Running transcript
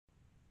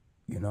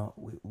You know,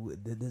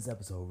 this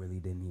episode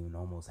really didn't even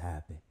almost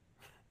happen.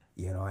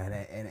 You know,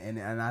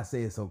 and I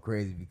say it's so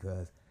crazy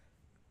because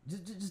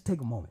just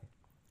take a moment.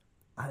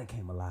 I done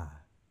came alive.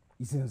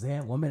 You see what I'm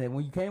saying? 1 minute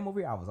when you came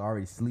over here, I was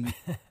already asleep.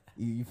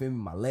 you feel me?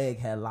 My leg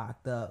had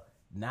locked up.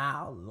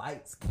 Now,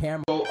 lights,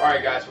 camera. So, all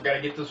right, guys, we got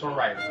to get this one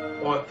right.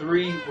 On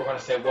 3, we're going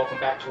to say welcome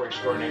back to our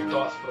Extraordinary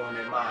Thoughts. Put on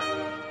their mind.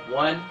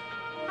 1,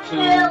 2,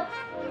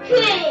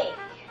 3.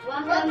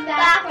 Welcome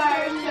back to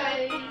our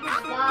Extraordinary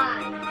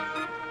Minds.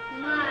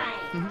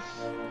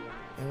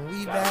 And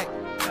we back.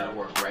 That'll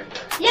work right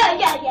there. Yeah.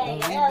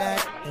 And we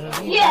back. And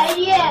we Yeah.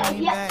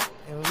 back.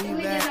 And we back. And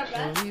we back.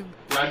 And we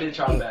I did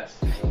y'all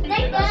best. And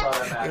that's all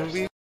that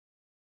matters.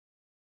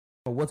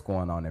 What's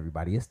going on,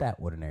 everybody? It's that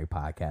ordinary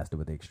podcaster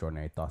with the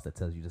extraordinary thoughts that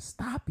tells you to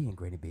stop being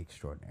great and be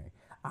extraordinary.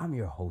 I'm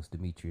your host,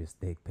 Demetrius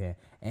Thigpen,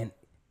 and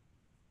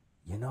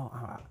you know,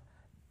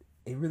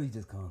 it really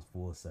just comes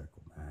full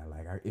circle, man.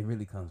 Like it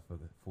really comes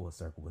full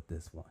circle with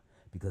this one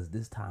because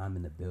this time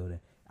in the building,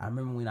 I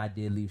remember when I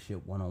did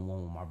leadership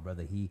 1-on-1 with my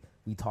brother.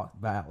 We talked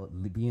about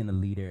being a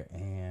leader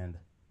and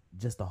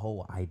just the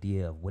whole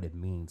idea of what it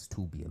means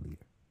to be a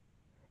leader,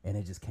 and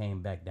it just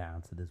came back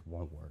down to this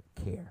one word: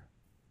 care.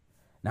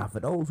 Now,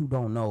 for those who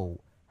don't know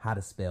how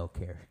to spell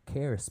care,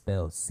 care is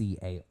spelled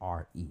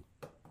CARE.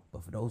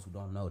 But for those who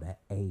don't know, that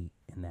A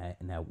in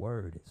that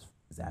word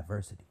is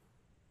adversity.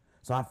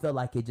 So I felt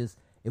like it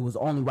was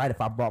only right if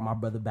I brought my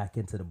brother back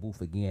into the booth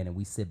again and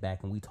we sit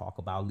back and we talk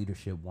about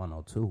Leadership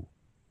 102.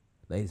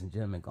 Ladies and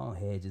gentlemen, go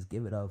ahead, just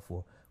give it up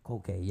for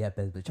Koke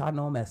Yepes. But y'all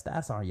know him as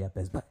Stasar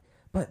Yepes.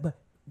 But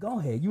go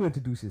ahead, you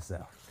introduce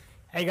yourself.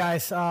 Hey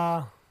guys,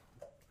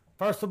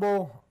 first of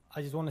all,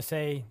 I just want to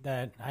say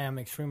that I am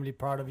extremely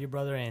proud of you,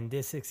 brother, and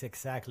this is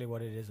exactly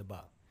what it is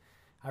about.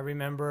 I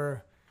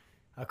remember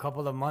a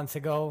couple of months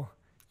ago,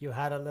 you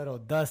had a little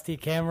dusty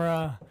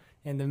camera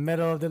in the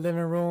middle of the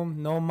living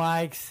room, no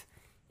mics,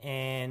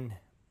 and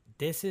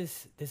this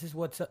is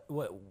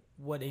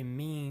what it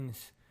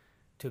means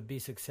to be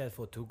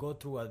successful, to go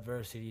through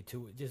adversity,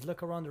 to just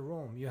look around the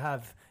room. You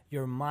have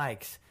your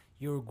mics.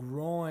 You're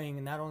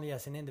growing not only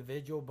as an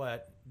individual,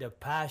 but the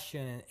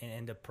passion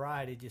and the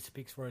pride, it just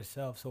speaks for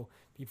itself. So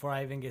before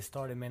I even get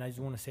started, man, I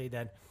just want to say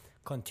that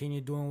continue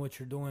doing what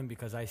you're doing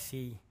because I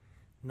see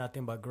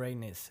nothing but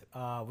greatness.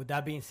 With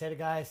that being said,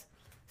 guys,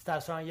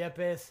 Stasar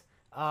Yepes,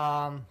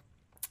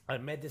 I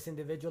met this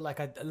individual, like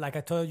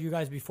I told you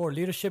guys before,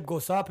 leadership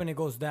goes up and it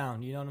goes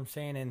down. You know what I'm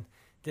saying? And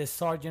this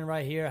sergeant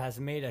right here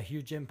has made a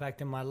huge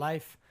impact in my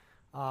life.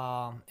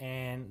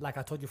 And like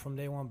I told you from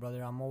day one,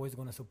 brother, I'm always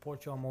going to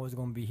support you. I'm always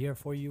going to be here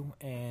for you.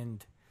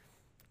 And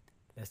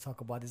let's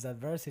talk about this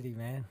adversity,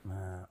 man.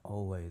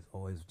 Always.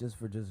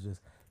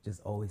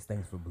 Just always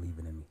thanks for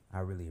believing in me. I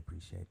really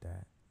appreciate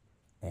that.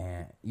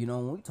 And, you know,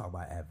 when we talk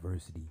about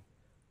adversity,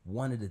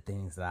 one of the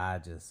things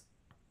that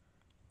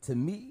to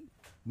me,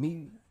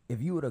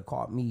 if you would have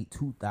caught me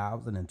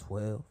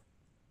 2012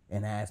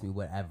 and asked me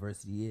what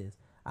adversity is,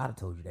 I'd have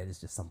told you that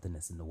it's just something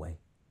that's in the way.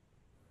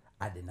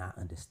 I did not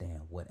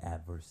understand what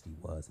adversity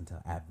was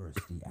until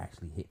adversity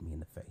actually hit me in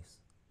the face.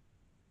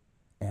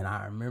 And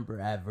I remember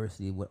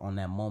adversity on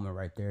that moment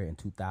right there in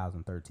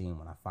 2013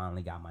 when I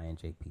finally got my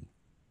NJP.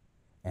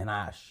 And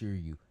I assure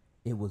you,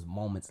 it was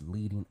moments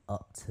leading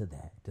up to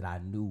that I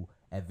knew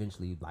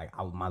eventually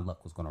my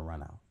luck was going to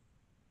run out.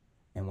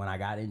 And when I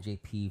got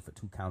NJP for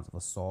 2 counts of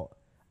assault,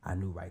 I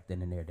knew right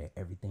then and there that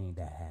everything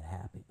that had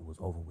happened, it was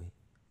over with.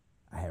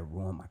 I had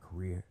ruined my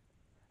career.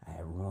 I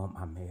had ruined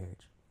my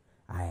marriage.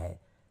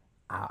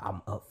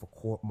 I'm up for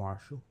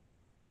court-martial.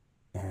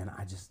 And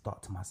I just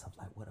thought to myself,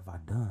 like, what have I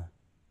done?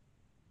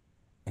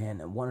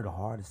 And one of the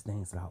hardest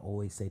things that I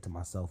always say to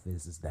myself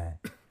is that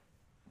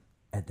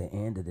at the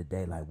end of the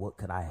day, like, what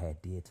could I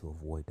have did to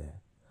avoid that?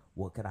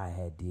 What could I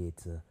have did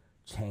to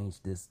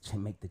change this,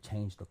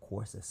 change the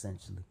course,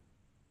 essentially?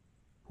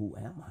 Who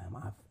am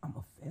I? I'm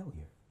a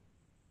failure.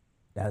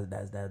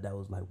 That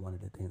was like one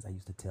of the things I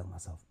used to tell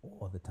myself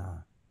all the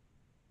time,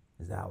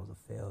 is that I was a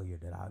failure,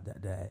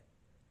 that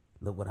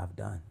look what I've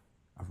done.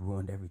 I've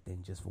ruined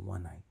everything just for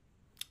one night.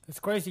 It's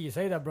crazy you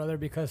say that, brother,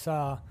 because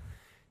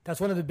that's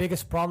one of the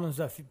biggest problems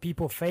that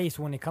people face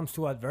when it comes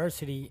to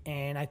adversity.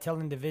 And I tell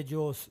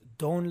individuals,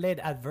 don't let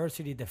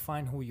adversity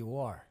define who you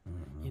are.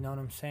 Mm-hmm. You know what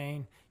I'm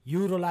saying?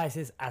 Utilize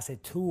this as a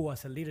tool,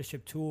 as a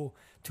leadership tool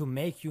to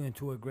make you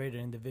into a greater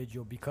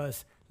individual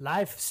because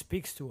life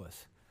speaks to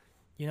us.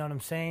 You know what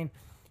I'm saying?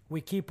 We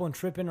keep on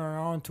tripping on our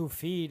own 2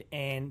 feet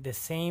and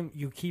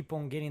you keep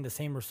on getting the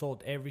same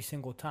result every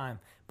single time.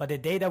 But the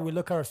day that we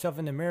look at ourselves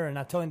in the mirror, and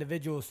I tell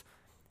individuals,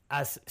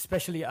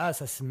 especially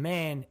us as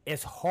men,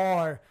 it's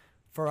hard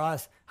for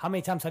us. How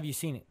many times have you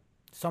seen it?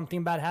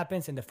 Something bad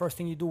happens and the first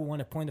thing you do, we want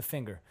to point the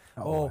finger.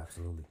 Oh,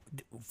 absolutely.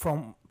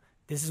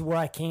 This is where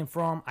I came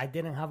from. I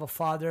didn't have a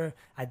father.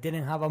 I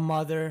didn't have a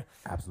mother.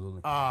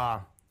 Absolutely.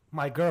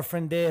 My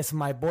girlfriend this,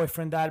 my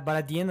boyfriend that. But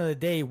at the end of the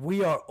day,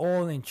 we are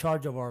all in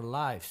charge of our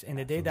lives. And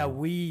the day that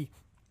we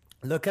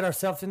look at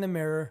ourselves in the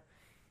mirror,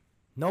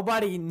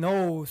 nobody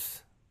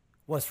knows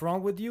what's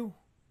wrong with you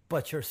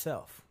but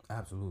yourself.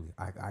 Absolutely.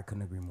 I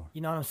couldn't agree more.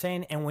 You know what I'm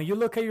saying? And when you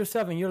look at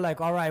yourself and you're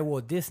like, all right,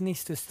 well, this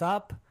needs to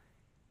stop,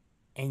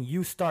 and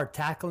you start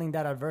tackling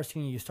that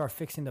adversity and you start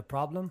fixing the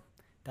problem,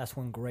 that's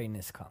when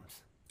greatness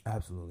comes.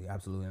 Absolutely,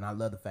 absolutely. And I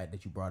love the fact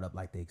that you brought up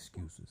like the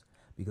excuses.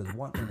 Because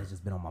one thing that's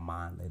just been on my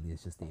mind lately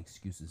is just the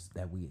excuses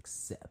that we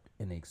accept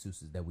and the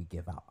excuses that we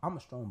give out. I'm a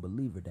strong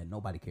believer that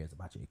nobody cares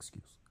about your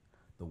excuse.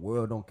 The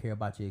world don't care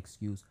about your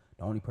excuse.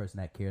 The only person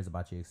that cares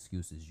about your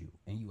excuse is you.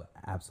 And you are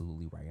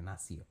absolutely right. And I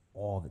see it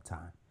all the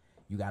time.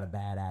 You got a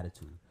bad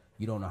attitude.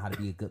 You don't know how to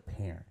be a good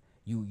parent.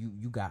 You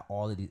got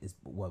all of this.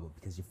 Well,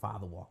 because your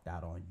father walked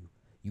out on you.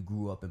 You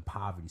grew up in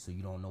poverty, so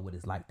you don't know what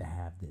it's like to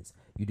have this.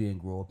 You didn't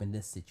grow up in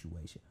this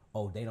situation.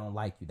 Oh, they don't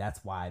like you.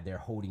 That's why they're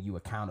holding you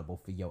accountable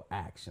for your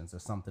actions or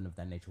something of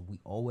that nature. We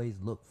always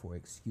look for an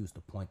excuse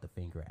to point the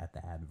finger at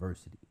the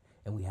adversity.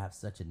 And we have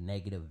such a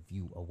negative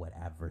view of what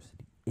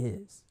adversity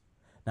is.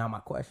 Now, my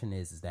question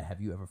is that have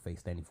you ever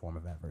faced any form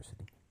of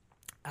adversity?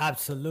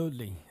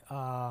 Absolutely.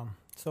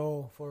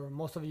 So for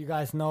most of you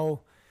guys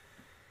know,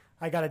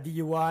 I got a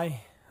DUI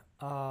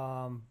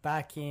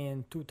back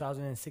in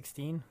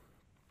 2016.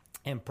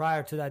 And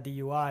prior to that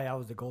DUI, I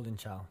was the golden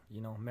child. You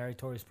know,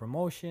 meritorious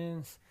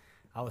promotions.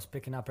 I was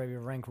picking up every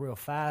rank real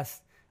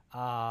fast.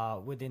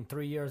 Within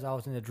 3 years, I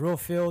was in the drill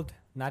field,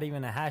 not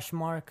even a hash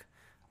mark.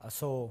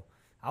 So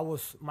I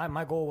was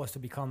my goal was to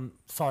become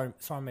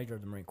Sergeant Major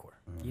of the Marine Corps.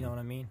 Mm-hmm. You know what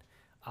I mean?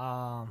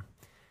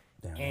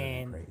 Damn,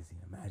 and crazy.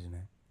 Imagine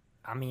that.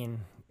 I mean,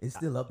 it's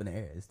still up in the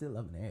air. It's still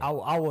up in the air.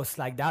 I was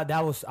like that.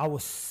 I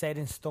was set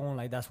in stone.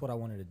 Like that's what I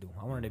wanted to do.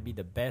 I wanted to be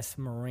the best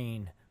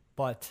Marine,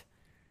 but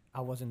I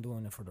wasn't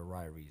doing it for the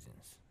right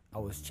reasons. I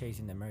was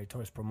chasing the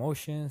meritorious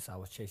promotions. I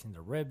was chasing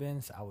the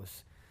ribbons. I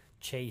was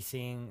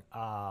chasing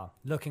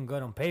looking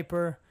good on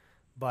paper,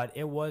 but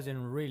it wasn't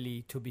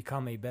really to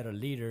become a better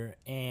leader.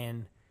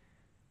 And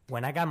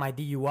when I got my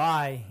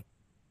DUI,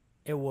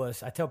 it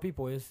was, I tell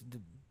people, it's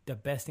the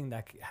best thing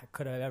that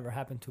could have ever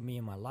happened to me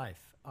in my life.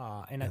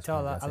 And that's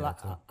I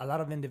tell a lot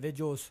of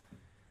individuals,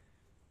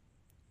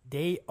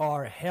 they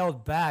are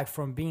held back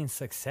from being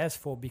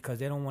successful because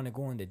they don't want to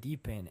go in the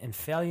deep end. And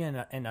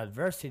failure and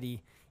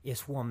adversity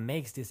is what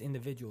makes these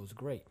individuals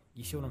great.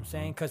 You see what I'm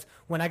saying? Because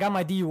when I got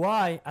my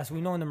DUI, as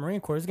we know in the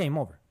Marine Corps, it's game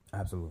over.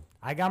 Absolutely.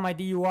 I got my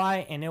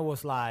DUI, and it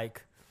was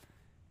like,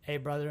 hey,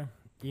 brother,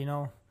 you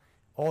know,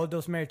 all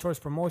those meritorious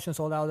promotions,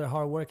 all that other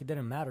hard work, it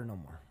didn't matter no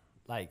more.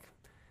 Like,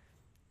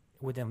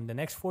 within the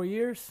next 4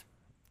 years,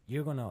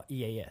 you're going to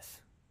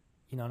EAS.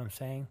 You know what I'm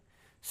saying?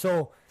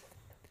 So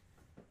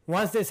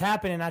once this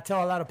happened, and I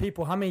tell a lot of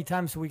people, how many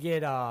times we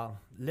get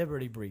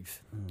Liberty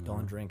briefs? Mm-hmm.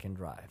 Don't drink and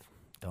drive.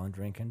 Don't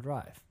drink and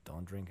drive.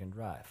 Don't drink and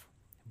drive.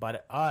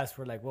 But us,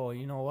 we're like, well,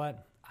 you know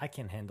what? I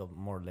can handle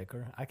more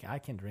liquor. I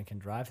can drink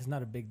and drive. It's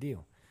not a big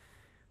deal.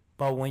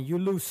 But when you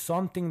lose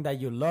something that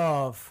you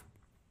love,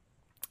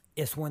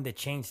 it's when the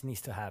change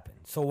needs to happen.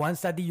 So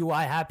once that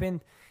DUI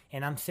happened,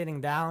 and I'm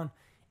sitting down,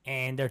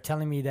 and they're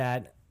telling me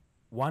that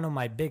one of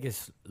my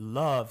biggest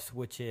loves,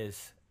 which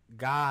is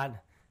God,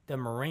 the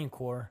Marine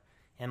Corps,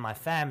 and my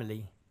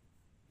family,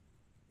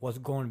 was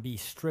going to be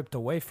stripped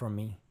away from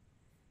me,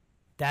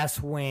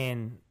 that's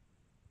when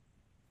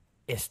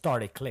it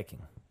started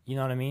clicking. You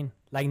know what I mean?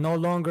 Like, no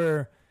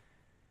longer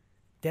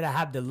did I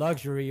have the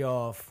luxury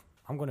of,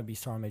 I'm going to be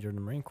Sergeant Major in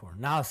the Marine Corps.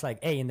 Now it's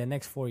like, hey, in the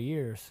next 4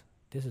 years,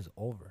 this is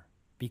over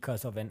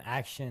because of an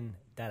action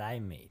that I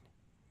made.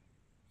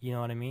 You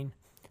know what I mean?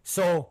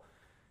 So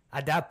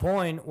at that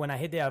point, when I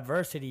hit the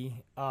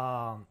adversity,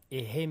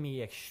 it hit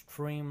me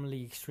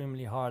extremely,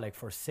 extremely hard, like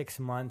for 6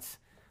 months.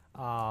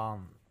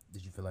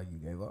 Did you feel like you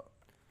gave up?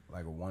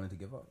 Like wanted to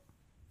give up?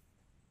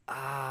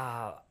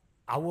 I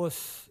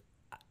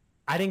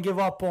didn't give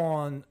up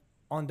on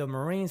the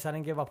Marines. I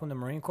didn't give up on the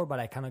Marine Corps, but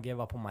I kind of gave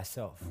up on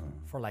myself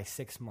for like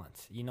 6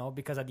 months, you know,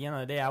 because at the end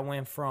of the day, I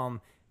went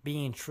from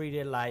being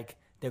treated like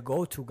the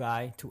go-to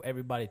guy to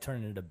everybody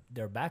turning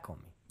their back on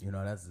me. You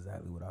know, that's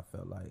exactly what I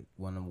felt like.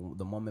 When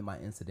the moment my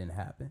incident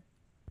happened,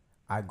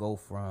 I go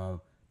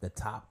from the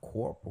top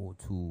corporal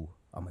to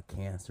I'm a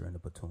cancer in the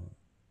platoon.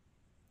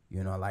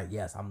 You know, like,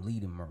 yes, I'm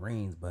leading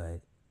Marines, but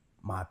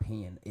my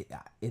opinion, it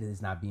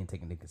is not being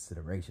taken into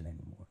consideration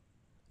anymore.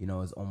 You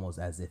know, it's almost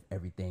as if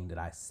everything that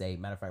I say,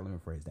 matter of fact, let me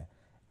rephrase that.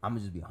 I'm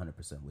going to just be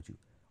 100% with you.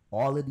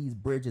 All of these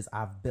bridges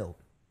I've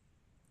built,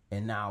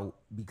 and now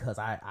because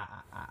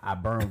I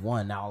burned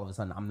one, now all of a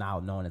sudden I'm now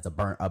known as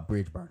a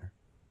bridge burner.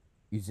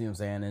 You see what I'm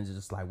saying? And it's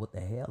just like, what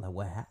the hell? Like,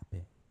 what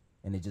happened?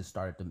 And it just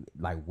started to,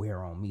 like,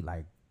 wear on me.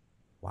 Like,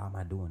 why am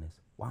I doing this?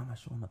 Why am I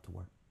showing up to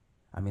work?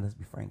 I mean, let's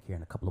be frank here.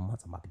 In a couple of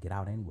months, I'm about to get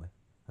out anyway.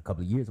 A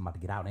couple of years, I'm about to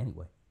get out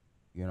anyway.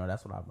 You know,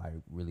 that's what I, like,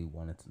 really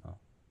wanted to know.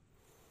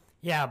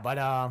 Yeah,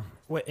 but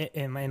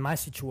in my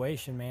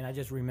situation, man, I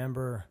just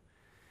remember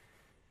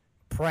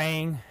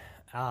praying,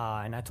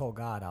 and I told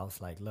God, I was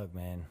like, look,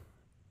 man,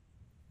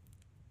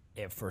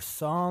 if for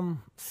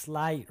some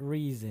slight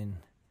reason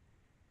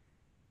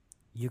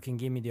you can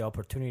give me the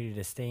opportunity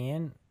to stay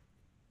in,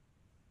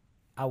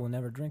 I will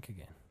never drink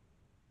again.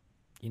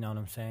 You know what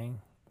I'm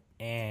saying?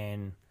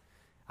 And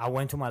I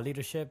went to my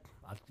leadership.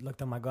 I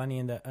looked at my gunny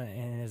in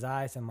his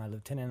eyes and my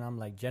lieutenant, and I'm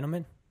like,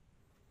 gentlemen,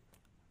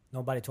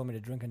 nobody told me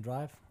to drink and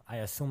drive. I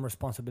assume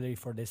responsibility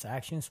for these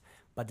actions.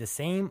 But the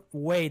same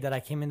way that I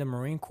came in the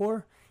Marine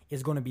Corps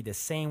is going to be the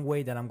same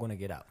way that I'm going to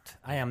get out.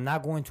 I am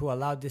not going to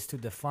allow this to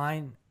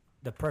define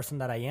the person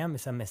that I am.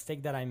 It's a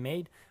mistake that I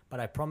made, but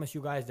I promise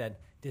you guys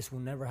that this will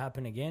never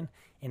happen again.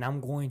 And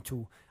I'm going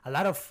to, a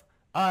lot of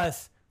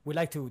us, we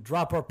like to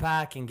drop our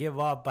pack and give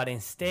up, but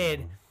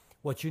instead,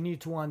 what you need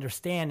to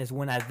understand is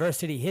when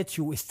adversity hits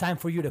you, it's time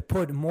for you to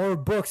put more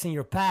books in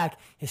your pack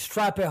and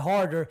strap it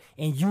harder,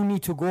 and you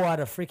need to go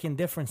at a freaking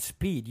different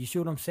speed. You see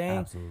what I'm saying?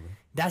 Absolutely.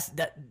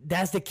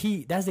 That's the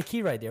key. That's the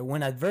key right there.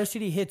 When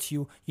adversity hits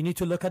you, you need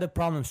to look at the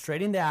problem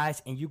straight in the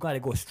eyes, and you got to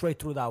go straight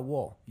through that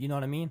wall. You know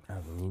what I mean?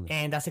 Absolutely.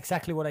 And that's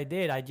exactly what I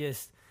did. I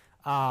just,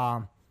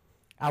 I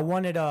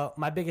wanted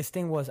my biggest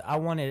thing was I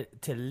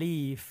wanted to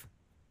leave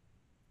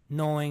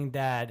knowing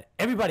that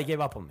everybody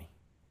gave up on me.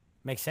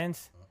 Make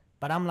sense?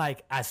 But I'm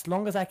like, as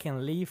long as I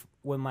can leave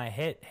with my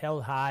head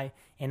held high,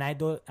 and I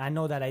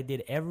know that I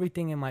did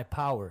everything in my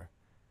power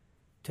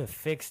to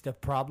fix the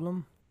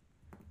problem,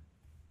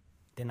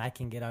 then I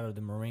can get out of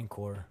the Marine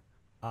Corps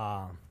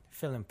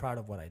feeling proud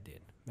of what I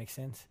did. Make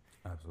sense?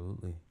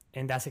 Absolutely.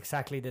 And that's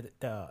exactly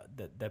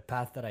the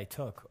path that I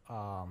took.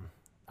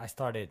 I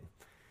started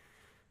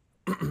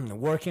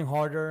working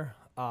harder,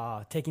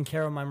 taking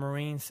care of my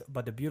Marines.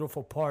 But the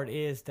beautiful part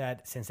is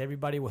that since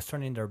everybody was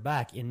turning their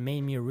back, it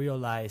made me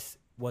realize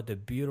what the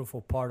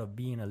beautiful part of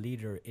being a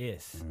leader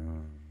is.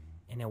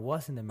 And it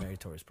wasn't the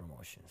meritorious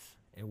promotions.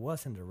 It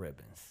wasn't the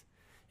ribbons.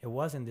 It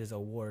wasn't these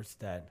awards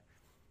that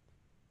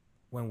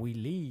when we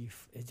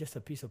leave, it's just a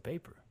piece of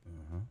paper.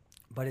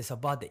 But it's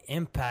about the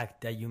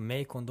impact that you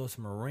make on those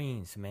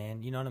Marines,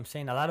 man. You know what I'm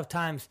saying? A lot of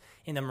times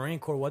in the Marine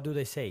Corps, what do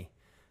they say?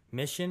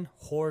 Mission,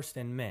 horse,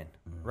 and men,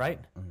 right?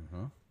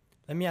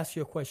 Let me ask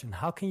you a question.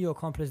 How can you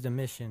accomplish the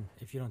mission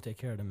if you don't take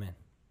care of the men?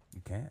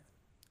 You can't.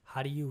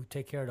 How do you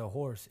take care of the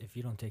horse if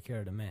you don't take care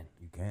of the men?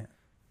 You can't.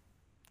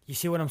 You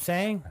see what I'm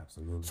saying?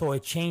 Absolutely. So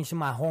it changed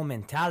my whole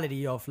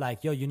mentality of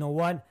like, yo, you know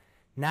what?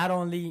 Not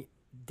only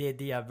did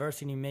the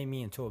adversity make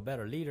me into a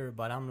better leader,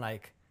 but I'm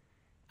like,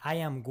 I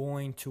am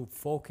going to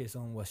focus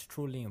on what's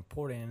truly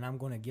important, and I'm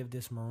going to give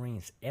this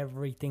Marines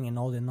everything and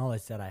all the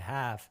knowledge that I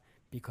have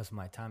because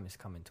my time is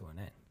coming to an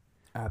end.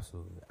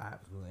 Absolutely.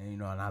 Absolutely.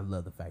 And, and I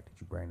love the fact that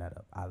you bring that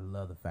up. I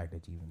love the fact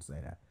that you even say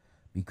that,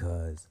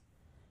 because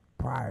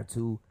prior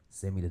to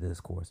send me to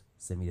this course,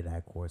 send me to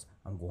that course,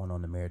 I'm going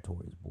on the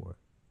meritorious board.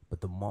 But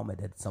the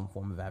moment that some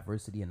form of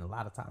adversity, and a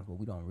lot of times what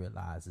we don't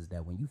realize is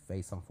that when you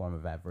face some form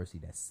of adversity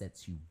that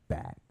sets you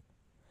back,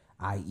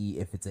 i.e.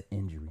 if it's an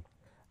injury,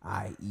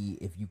 i.e.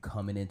 if you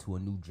coming into a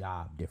new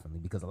job differently,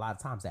 because a lot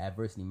of times the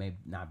adversity may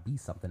not be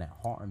something that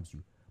harms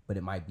you, but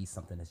it might be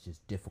something that's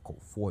just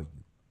difficult for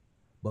you.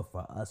 But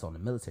for us on the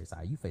military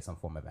side, you face some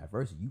form of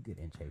adversity, you get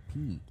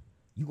NJP'd.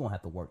 You're going to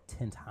have to work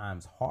 10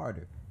 times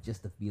harder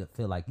just to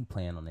feel like you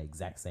playing on the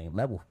exact same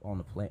level on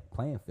the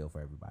playing field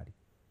for everybody.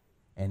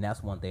 And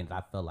that's one thing that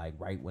I felt like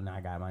right when I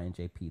got my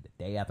NJP, the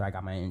day after I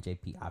got my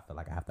NJP, I feel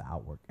like I have to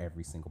outwork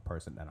every single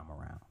person that I'm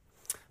around.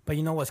 But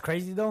you know what's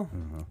crazy, though?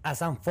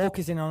 As I'm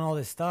focusing on all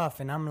this stuff,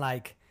 and I'm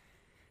like,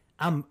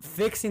 I'm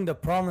fixing the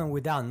problem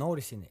without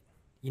noticing it.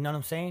 You know what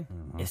I'm saying?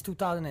 It's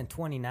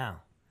 2020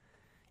 now.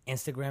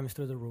 Instagram is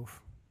through the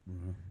roof.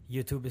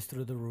 YouTube is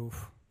through the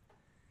roof.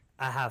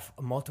 I have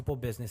multiple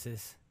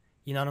businesses.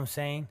 You know what I'm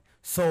saying?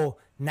 So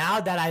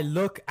now that I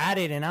look at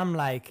it and I'm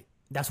like,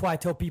 that's why I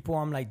tell people,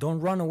 I'm like,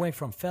 don't run away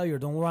from failure.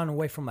 Don't run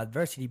away from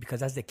adversity,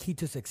 because that's the key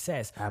to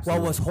success.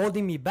 Absolutely. What was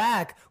holding me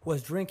back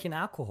was drinking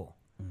alcohol.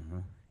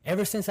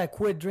 Ever since I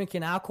quit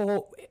drinking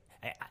alcohol,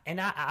 and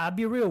I'll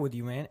be real with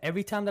you, man.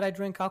 Every time that I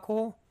drink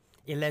alcohol,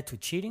 it led to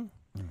cheating.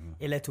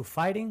 It led to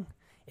fighting.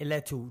 It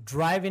led to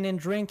driving and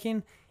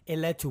drinking. It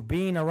led to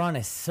being around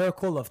a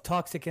circle of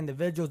toxic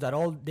individuals that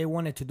all they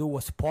wanted to do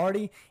was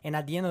party. And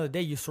at the end of the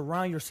day, you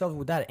surround yourself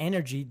with that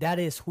energy. That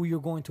is who you're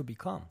going to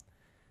become.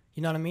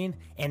 You know what I mean?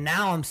 And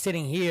now I'm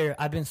sitting here.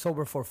 I've been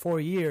sober for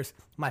 4 years.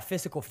 My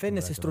physical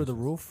fitness is through the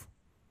roof.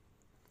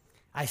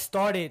 I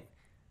started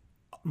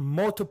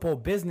multiple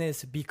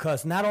business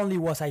because not only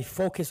was I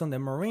focused on the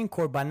Marine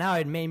Corps, but now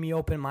it made me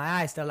open my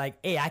eyes that like,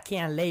 hey, I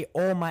can't lay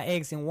all my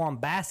eggs in one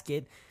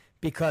basket,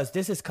 because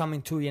this is coming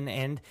to an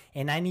end,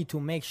 and I need to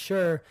make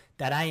sure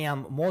that I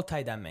am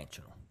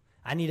multidimensional.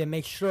 I need to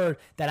make sure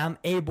that I'm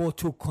able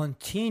to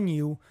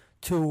continue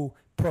to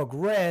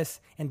progress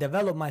and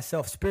develop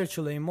myself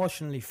spiritually,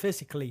 emotionally,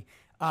 physically,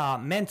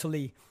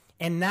 mentally,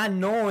 and not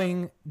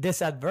knowing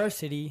this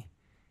adversity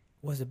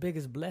was the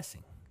biggest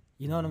blessing.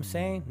 You know what I'm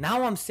saying?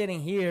 Now I'm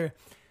sitting here.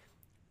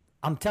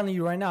 I'm telling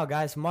you right now,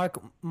 guys,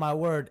 mark my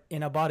word,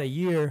 in about a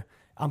year,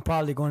 I'm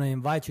probably going to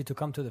invite you to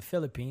come to the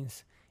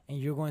Philippines, and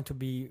we're going to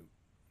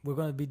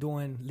be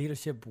doing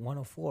Leadership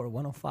 104,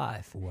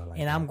 105. Ooh, I like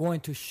and that. I'm going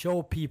to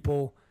show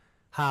people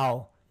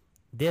how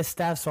this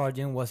staff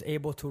sergeant was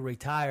able to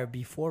retire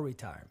before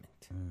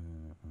retirement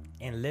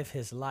and live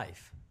his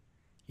life.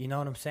 You know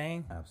what I'm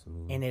saying?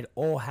 Absolutely. And it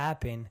all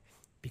happened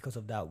because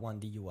of that one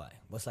DUI.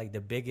 Was like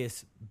the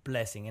biggest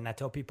blessing. And I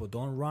tell people,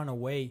 don't run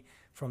away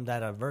from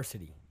that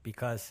adversity,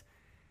 because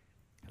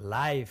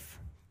life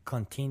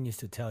continues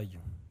to tell you,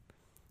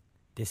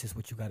 this is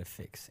what you got to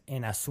fix.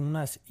 And as soon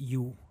as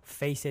you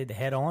face it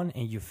head on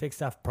and you fix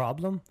that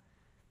problem,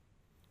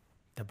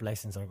 the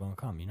blessings are going to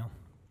come, you know?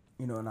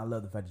 You know, and I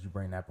love the fact that you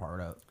bring that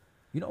part up.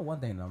 You know, one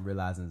thing that I'm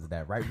realizing is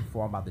that right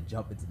before I'm about to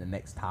jump into the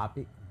next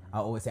topic, I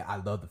always say I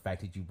love the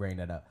fact that you bring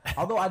that up.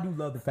 Although I do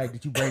love the fact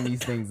that you bring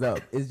these things up.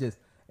 It's just,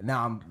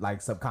 now I'm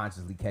like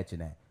subconsciously catching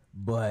that.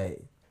 But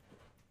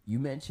you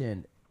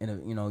mentioned,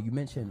 you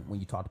mentioned when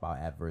you talked about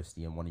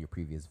adversity in one of your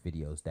previous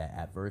videos that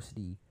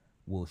adversity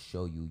will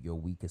show you your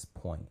weakest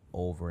point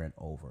over and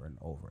over and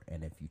over.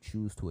 And if you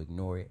choose to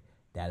ignore it,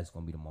 that is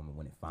going to be the moment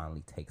when it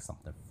finally takes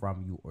something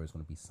from you, or it's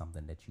going to be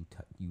something that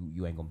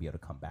you ain't going to be able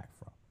to come back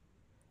from.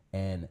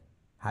 And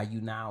how you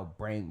now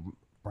bring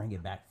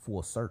it back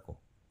full circle,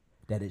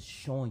 that is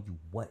showing you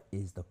what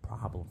is the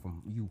problem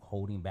from you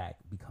holding back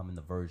becoming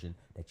the version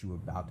that you were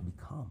about to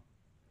become.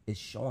 It's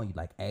showing you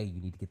like, hey,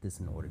 you need to get this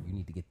in order. You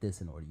need to get this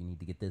in order. You need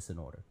to get this in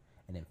order.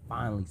 And then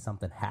finally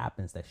something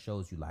happens that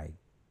shows you like,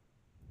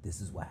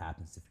 this is what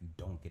happens if you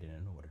don't get it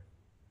in order.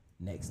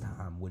 Next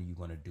time, what are you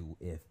going to do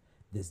if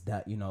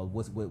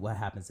what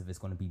happens if it's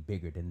going to be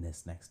bigger than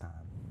this next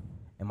time?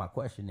 And my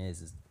question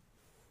is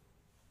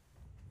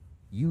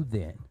you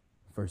then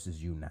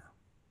versus you now.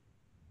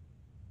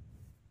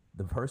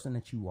 The person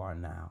that you are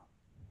now,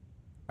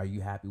 are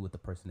you happy with the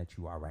person that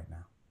you are right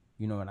now?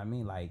 You know what I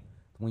mean? Like,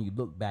 when you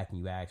look back and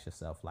you ask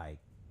yourself, like,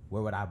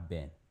 where would I have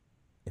been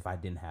if I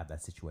didn't have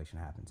that situation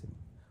happen to me?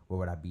 Where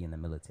would I be in the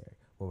military?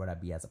 Where would I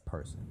be as a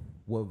person?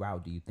 What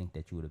route do you think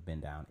that you would have been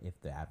down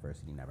if the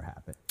adversity never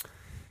happened?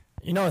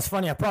 You know, it's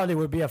funny. I probably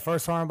would be a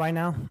first sergeant by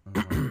now,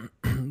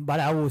 but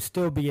I would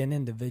still be an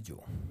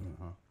individual.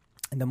 Mm-hmm.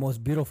 And the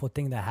most beautiful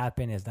thing that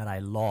happened is that I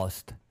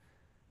lost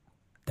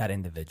that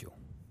individual.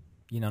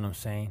 You know what I'm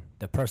saying?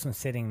 The person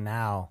sitting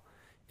now,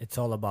 it's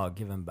all about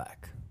giving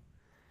back.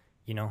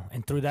 You know,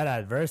 and through that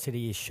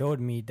adversity, it showed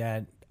me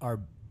that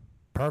our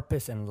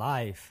purpose in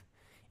life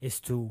is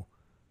to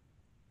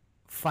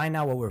find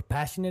out what we're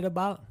passionate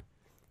about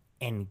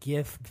and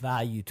give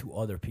value to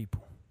other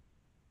people.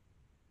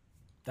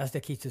 That's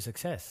the key to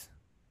success.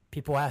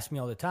 People ask me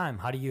all the time,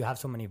 how do you have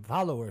so many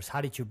followers?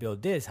 How did you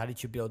build this? How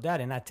did you build that?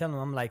 And I tell them,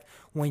 I'm like,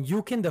 when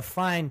you can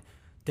define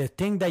the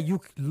thing that you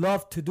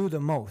love to do the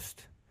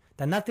most,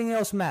 that nothing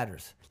else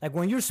matters. Like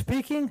when you're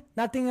speaking,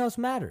 nothing else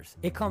matters.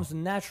 Mm-hmm. It comes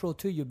natural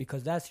to you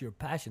because that's your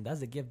passion. That's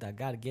the gift that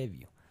God gave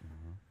you.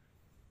 Mm-hmm.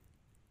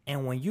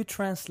 And when you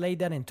translate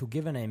that into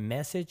giving a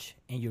message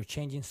and you're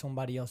changing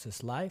somebody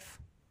else's life,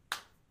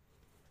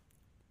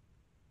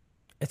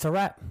 it's a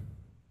wrap.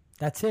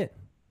 That's it.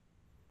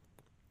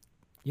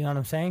 You know what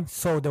I'm saying?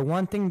 So the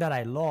one thing that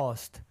I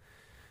lost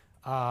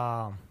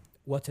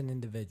was an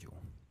individual.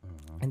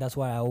 And that's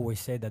why I always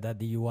say that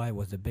DUI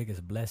was the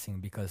biggest blessing,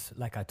 because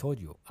like I told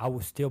you, I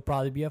would still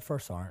probably be a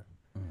first sergeant,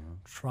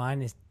 trying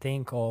to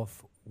think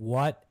of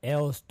what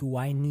else do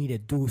I need to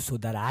do so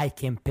that I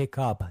can pick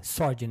up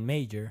sergeant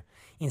major,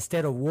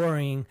 instead of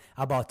worrying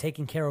about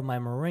taking care of my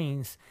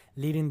Marines,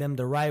 leading them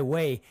the right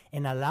way,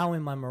 and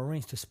allowing my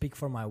Marines to speak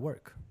for my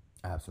work.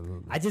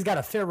 Absolutely. I just got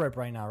a field rep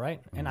right now,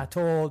 right? And I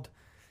told,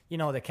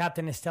 the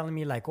captain is telling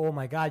me like, oh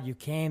my God, you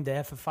came the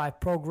FF5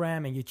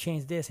 program and you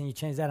changed this and you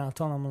changed that. And I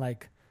told him, I'm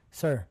like,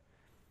 sir,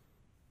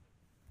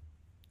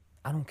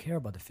 I don't care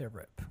about the field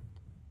rep.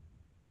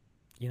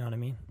 You know what I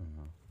mean?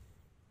 Mm-hmm.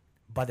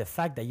 But the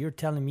fact that you're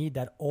telling me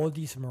that all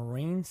these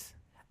Marines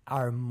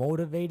are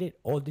motivated,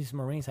 all these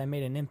Marines, I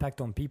made an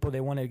impact on people.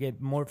 They want to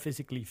get more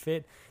physically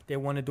fit. They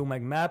want to do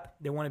MAGMAP.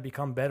 They want to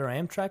become better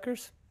AM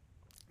trackers.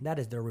 That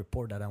is the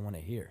report that I want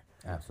to hear.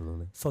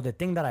 Absolutely. So the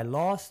thing that I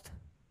lost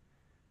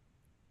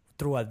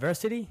through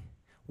adversity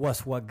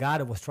was what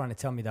God was trying to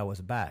tell me that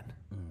was bad.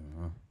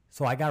 Mm-hmm.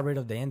 So I got rid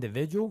of the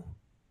individual.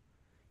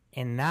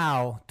 And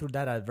now, through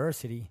that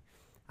adversity,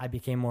 I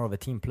became more of a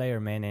team player,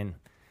 man. And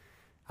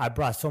I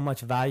brought so much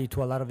value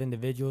to a lot of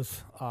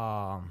individuals.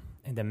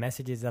 And the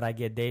messages that I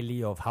get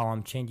daily of how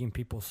I'm changing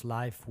people's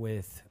life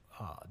with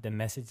the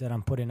message that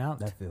I'm putting out.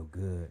 That feel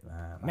good,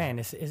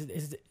 man.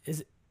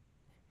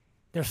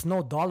 There's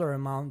no dollar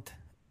amount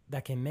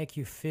that can make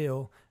you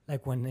feel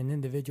like when an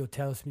individual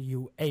tells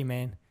you, hey,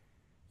 man,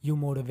 you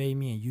motivate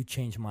me and you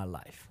change my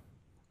life.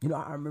 You know,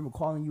 I remember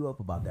calling you up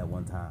about that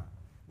one time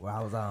where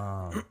I was,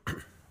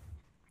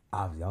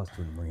 obviously I was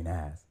tweeting Marine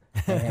ass.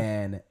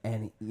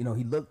 And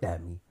he looked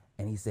at me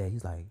and he said,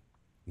 he's like,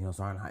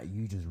 Sergeant,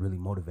 you just really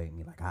motivate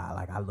me.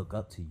 I look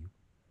up to you.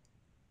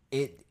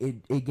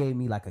 It gave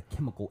me like a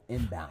chemical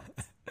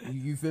imbalance.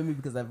 You feel me?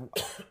 Because it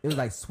was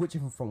like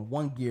switching from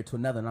one gear to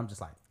another. And I'm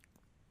just like,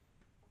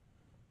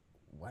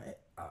 what?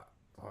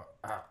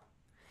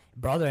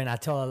 Brother, and I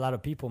tell a lot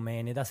of people,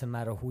 man, it doesn't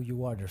matter who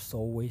you are. There's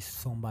always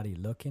somebody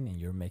looking and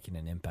you're making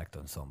an impact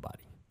on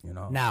somebody.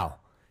 Now,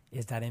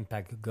 is that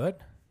impact good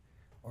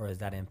or is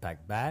that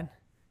impact bad?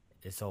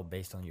 It's all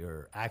based on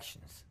your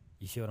actions.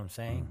 You see what I'm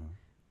saying? Mm-hmm.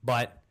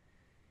 But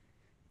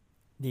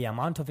the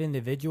amount of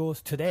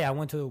individuals, today I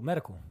went to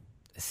medical.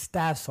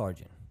 staff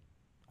sergeant.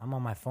 I'm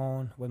on my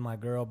phone with my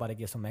girl, about to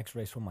get some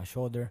x-rays from my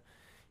shoulder.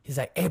 He's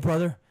like, hey,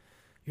 brother,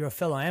 you're a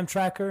fellow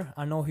Amtracker.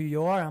 I know who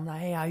you are. I'm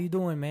like, hey, how you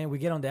doing, man? We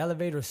get on the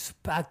elevator, it's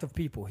packed of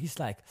people. He's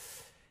like,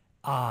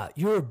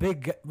 you're a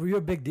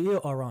big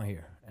deal around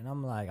here. And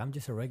I'm like, I'm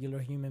just a regular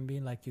human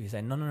being like you. He's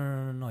like,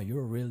 no,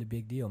 you're a really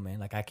big deal, man.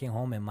 Like, I came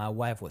home and my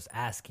wife was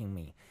asking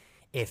me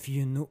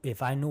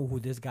if I knew who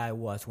this guy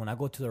was. When I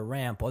go to the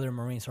ramp, other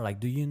Marines are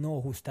like, do you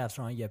know who Staff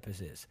Sergeant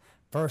Yepes is?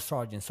 First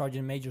Sergeant,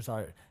 Sergeant Majors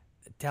are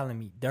telling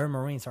me, their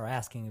Marines are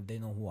asking if they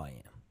know who I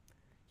am.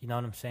 You know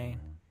what I'm saying?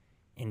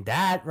 Mm-hmm. And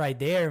that right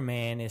there,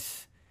 man,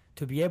 is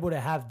to be able to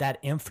have that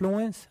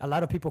influence. A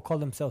lot of people call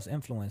themselves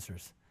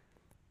influencers.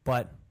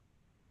 But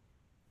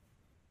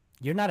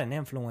you're not an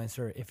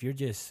influencer if you're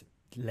just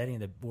letting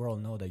the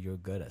world know that you're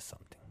good at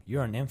something.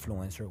 You're an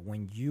influencer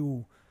when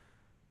you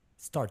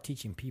start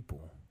teaching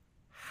people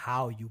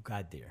how you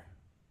got there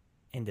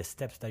and the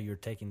steps that you're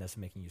taking that's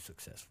making you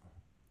successful.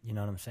 You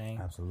know what I'm saying?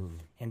 Absolutely.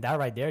 And that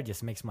right there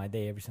just makes my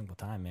day every single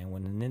time, man.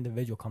 When an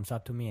individual comes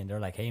up to me and they're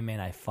like, hey, man,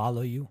 I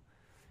follow you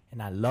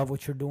and I love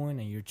what you're doing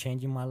and you're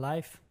changing my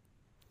life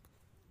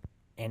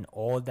and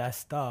all that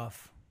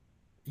stuff.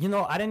 You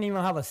know, I didn't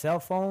even have a cell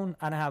phone.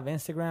 I didn't have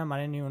Instagram. I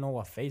didn't even know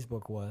what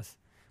Facebook was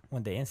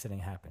when the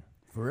incident happened.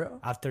 For real?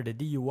 After the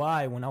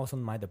DUI, when I was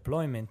on my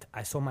deployment,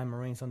 I saw my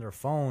Marines on their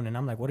phone, and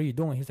I'm like, what are you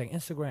doing? He's like,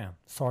 Instagram,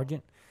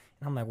 Sergeant.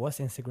 And I'm like, what's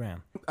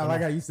Instagram? I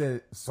like how you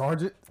said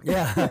Sergeant.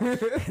 Yeah.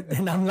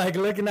 And I'm like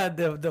looking at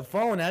the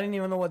phone. I didn't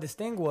even know what this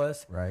thing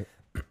was. Right.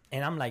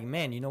 And I'm like,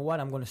 man, you know what?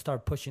 I'm going to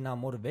start pushing out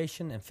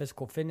motivation and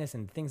physical fitness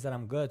and things that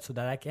I'm good so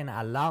that I can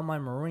allow my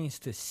Marines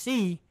to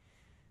see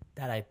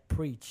that I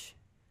preach,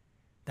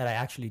 that I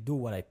actually do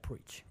what I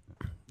preach,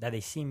 that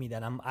they see me,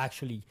 that I'm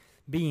actually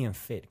being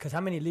fit. Because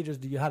how many leaders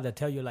do you have that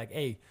tell you like,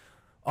 hey,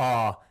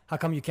 how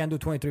come you can't do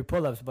 23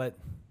 pull-ups? But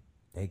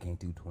they can't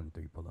do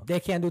 23 pull-ups. They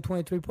can't do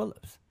 23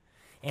 pull-ups.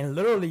 And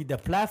literally the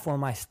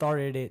platform, I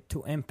started it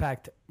to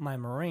impact my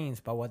Marines.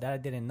 But what I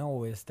didn't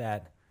know is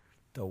that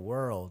the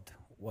world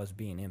was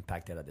being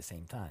impacted at the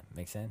same time.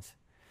 Make sense?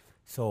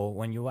 So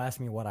when you ask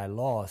me what I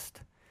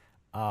lost,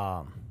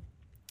 I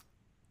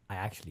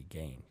actually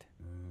gained.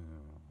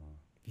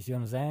 You see what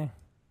I'm saying?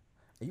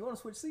 You want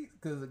to switch seats?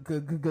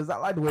 Because I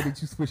like the way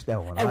that you switched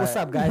that one. Hey, what's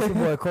up, guys? Your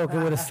boy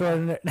Coco with a sword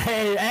in there.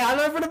 Hey, I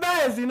learned from the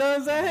best. You know what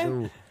I'm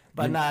saying? Dude,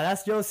 but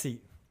that's your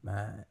seat.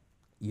 Man,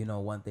 you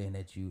know, one thing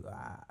that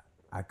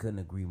I couldn't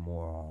agree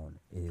more on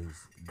is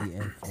the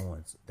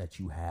influence that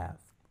you have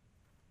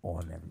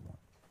on everyone.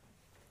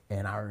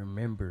 And I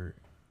remember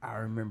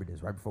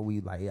this right before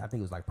I think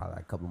it was probably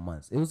a couple of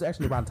months. It was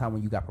actually around the time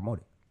when you got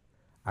promoted.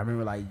 I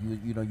remember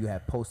you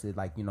had posted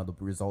the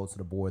results of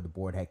the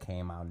board had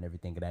came out and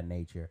everything of that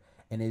nature.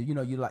 And then,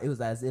 it was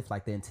as if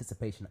the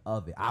anticipation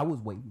of it. I was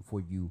waiting for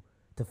you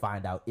to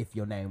find out if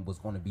your name was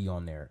going to be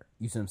on there.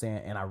 You see what I'm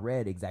saying? And I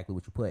read exactly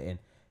what you put. And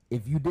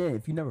if you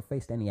never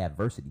faced any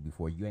adversity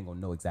before, you ain't going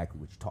to know exactly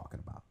what you're talking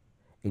about.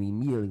 And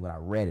immediately when I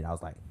read it, I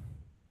was like,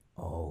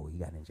 oh, he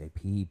got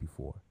NJP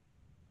before.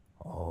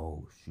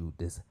 Oh, shoot,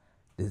 this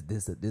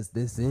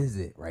is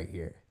it right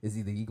here. It's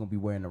either he gonna be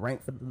wearing the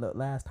rank for the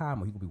last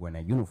time or he gonna be wearing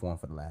that uniform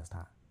for the last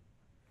time.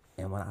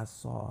 And when I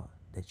saw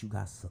that you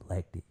got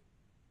selected,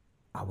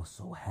 I was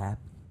so happy.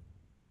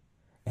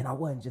 And I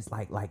wasn't just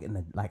like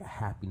a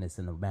happiness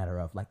in a matter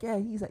of yeah,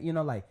 he's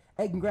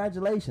hey,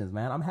 congratulations,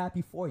 man. I'm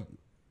happy for you.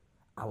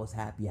 I was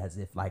happy as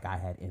if I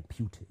had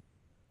imputed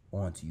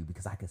onto you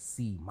because I could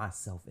see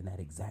myself in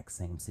that exact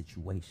same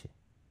situation.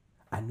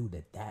 I knew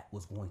that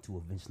was going to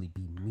eventually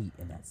be me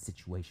in that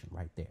situation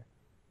right there.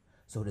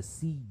 So to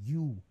see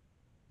you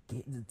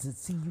get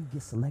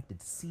selected,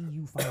 to see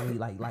you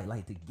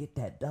finally to get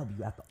that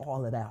W after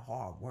all of that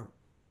hard work,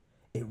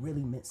 it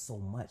really meant so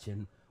much.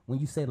 And when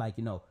you say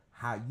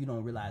how you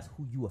don't realize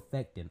who you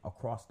affecting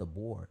across the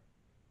board,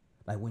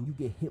 when you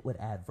get hit with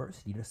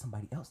adversity, there's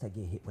somebody else that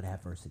get hit with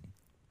adversity,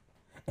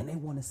 and they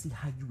want to see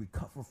how you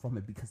recover from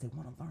it because they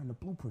want to learn the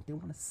blueprint. They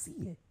want to see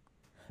it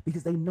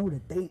because they know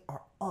that they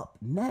are up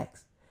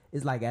next.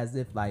 It's as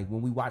if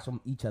when we watch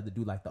each other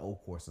do the O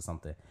course or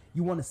something,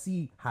 you want to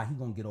see how he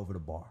gonna get over the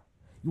bar.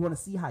 You want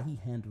to see how he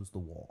handles the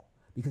wall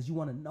because you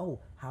want to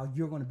know how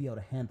you're going to be able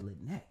to handle it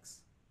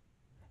next.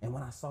 And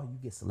when I saw you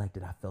get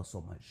selected, I felt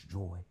so much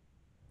joy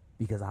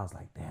because I was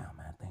like, damn,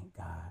 man, thank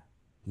God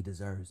he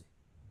deserves it.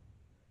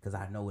 Because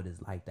I know it is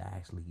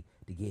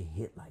to get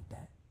hit like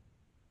that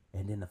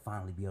and then to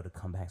finally be able to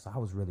come back. So I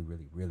was really,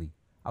 really, really,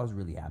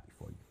 happy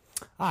for you.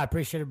 I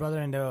appreciate it, brother.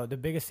 And the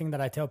biggest thing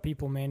that I tell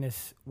people, man,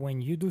 is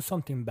when you do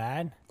something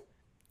bad,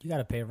 you got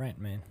to pay rent,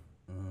 man.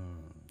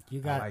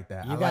 You got, I like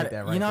that. You know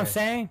what I'm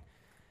saying?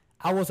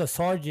 I was a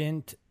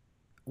sergeant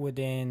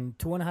within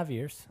 2.5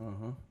 years.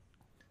 Mm-hmm.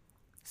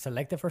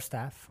 Selected for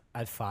staff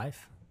at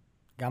 5.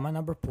 Got my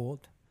number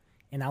pulled.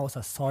 And I was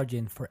a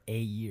sergeant for 8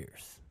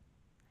 years.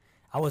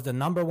 I was the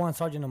number 1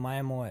 sergeant of my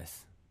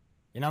MOS.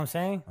 You know what I'm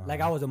saying?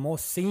 I was the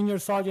most senior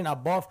sergeant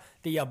above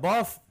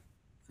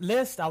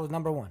list. I was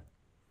number 1.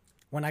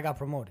 When I got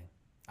promoted,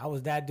 I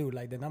was that dude,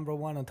 the number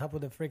 1 on top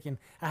of the freaking.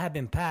 I had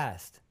been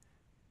passed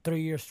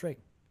 3 years straight.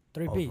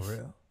 Three-piece. For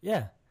real?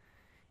 Yeah.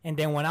 And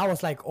then when I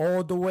was like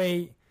all the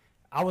way,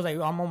 I was like,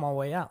 I'm on my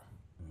way out.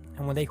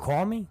 And when they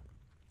called me,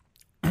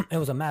 it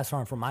was a mass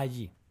sergeant from IG.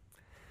 He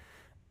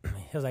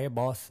was like, hey,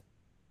 boss,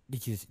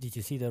 did you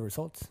see the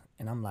results?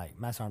 And I'm like,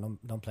 mass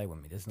sergeant, don't play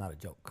with me. This is not a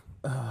joke.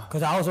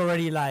 Because I was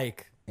already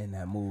like, in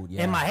that mood,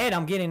 yeah. in my head,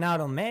 I'm getting out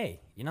on May.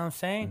 You know what I'm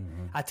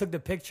saying? I took the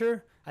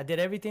picture. I did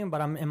everything.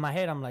 But I'm in my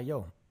head, I'm like,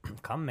 yo,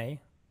 come May.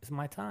 It's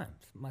my time.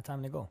 It's my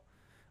time to go.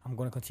 I'm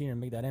going to continue to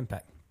make that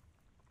impact.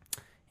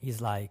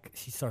 He's like,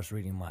 she starts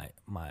reading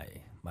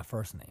my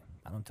first name.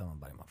 I don't tell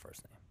nobody my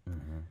first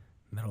name.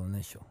 Middle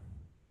initial.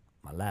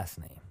 My last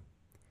name.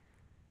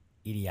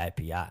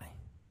 EDIPI.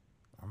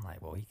 I'm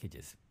like, well, he could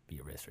just be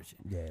a researcher.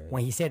 Yeah.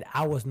 When he said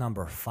I was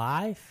number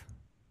 5,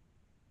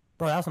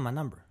 bro, that wasn't my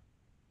number.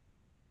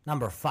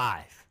 Number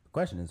 5. The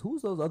question is,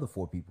 who's those other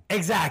 4 people?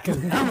 Exactly.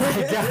 I'm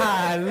like,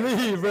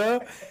 golly,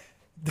 bro.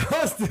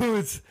 Those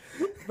dudes,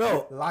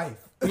 bro.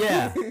 Life.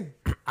 Yeah.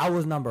 I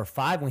was number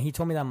 5. When he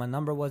told me that my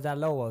number was that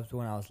low, was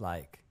when I was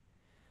like,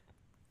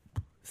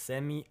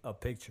 send me a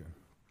picture.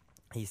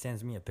 He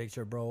sends me a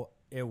picture, bro.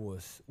 It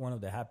was one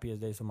of the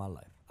happiest days of my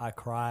life. I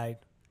cried.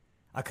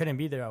 I couldn't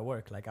be there at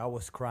work. Like, I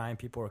was crying.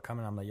 People were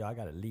coming. I'm like, yo, I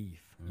got to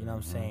leave. You know what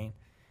I'm saying?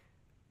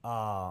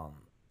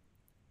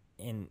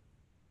 And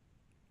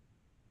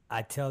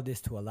I tell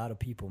this to a lot of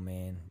people,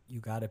 man. You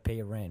got to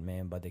pay rent,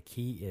 man. But the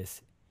key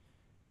is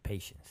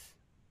patience.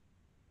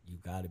 You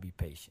got to be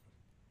patient.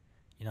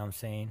 You know what I'm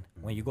saying?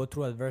 When you go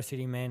through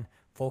adversity, man,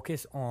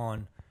 focus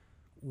on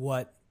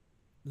what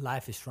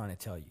life is trying to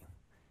tell you.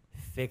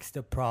 Fix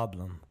the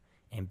problem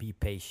and be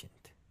patient.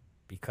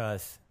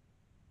 Because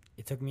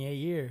it took me 8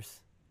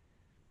 years.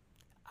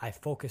 I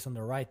focused on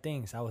the right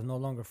things. I was no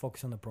longer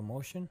focused on the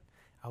promotion.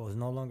 I was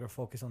no longer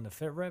focused on the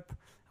fit rep.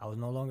 I was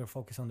no longer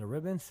focused on the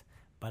ribbons.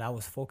 But I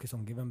was focused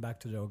on giving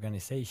back to the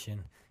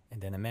organization. And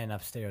then the man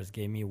upstairs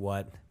gave me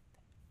what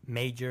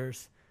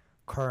majors,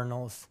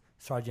 colonels,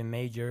 sergeant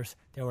majors,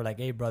 they were like,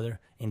 hey, brother,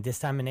 in this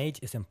time and age,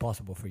 it's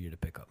impossible for you to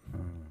pick up.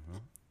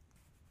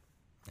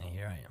 And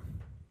here I am.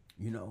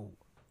 You know,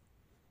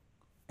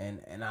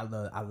 and I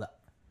was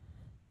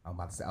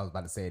about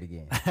to say it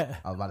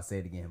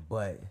again.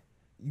 But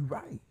you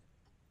right.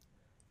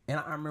 And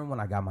I remember when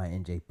I got my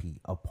NJP,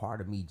 a part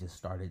of me just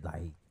started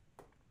like,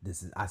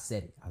 I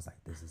said it. I was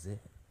like, this is it.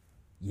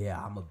 Yeah,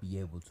 I'm going to be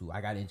able to. I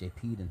got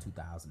NJP'd in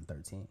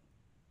 2013.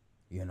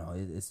 You know,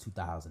 it's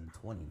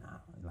 2020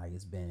 now. Like,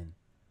 it's been,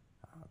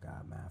 oh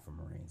God, man, for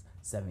Marines,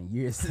 7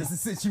 years since the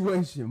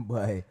situation.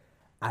 But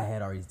I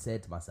had already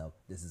said to myself,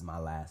 this is my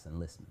last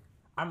enlistment.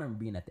 I remember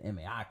being at the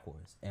MAI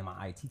course and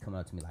my IT coming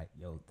up to me like,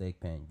 yo, Thick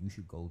Pen, you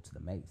should go to the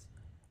Mace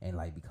and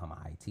like become an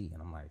IT.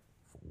 And I'm like,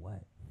 for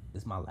what?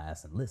 This is my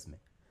last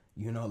enlistment.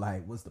 You know,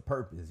 like, what's the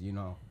purpose? You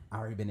know, I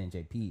already been in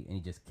JP, and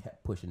he just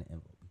kept pushing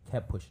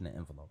the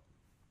envelope.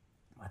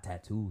 My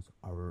tattoos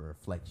are a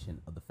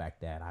reflection of the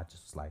fact that I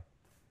just was like,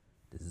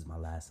 this is my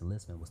last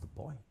enlistment. What's the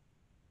point?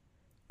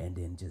 And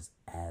then just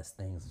as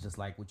things, just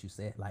like what you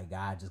said, like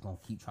God just gonna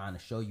keep trying to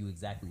show you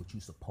exactly what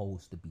you're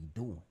supposed to be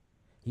doing.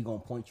 He gonna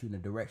point you in the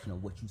direction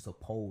of what you're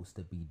supposed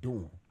to be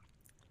doing.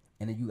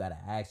 And then you gotta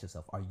ask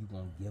yourself, are you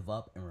gonna give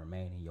up and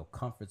remain in your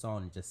comfort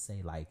zone and just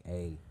say like,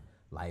 hey,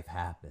 life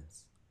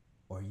happens?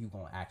 Or are you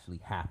gonna actually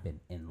happen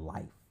in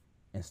life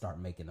and start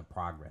making the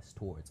progress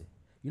towards it?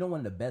 You know, one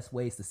of the best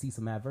ways to see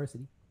some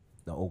adversity?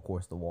 The old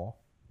course, the wall.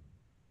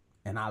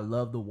 And I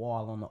love the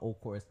wall on the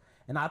old course.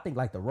 And I think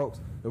like the ropes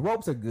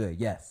are good,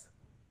 yes.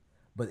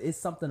 But it's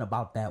something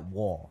about that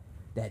wall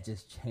that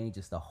just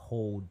changes the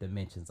whole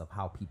dimensions of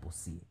how people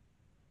see it.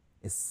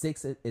 It's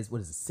 6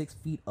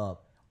 feet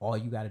up. All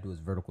you got to do is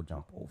vertical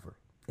jump over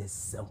it. It's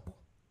simple.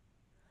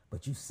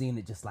 But you've seen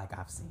it just like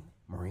I've seen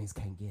it. Marines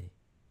can't get it.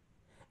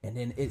 And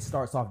then it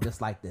starts off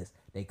just like this.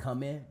 They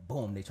come in,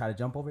 boom, they try to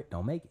jump over it,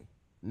 don't make it.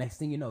 Next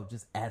thing you know,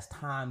 just as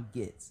time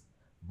gets,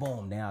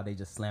 boom, now they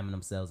just slamming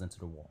themselves into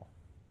the wall.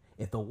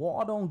 If the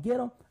wall don't get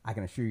them, I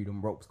can assure you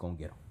them ropes gonna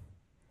get them.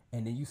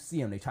 And then you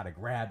see them, they try to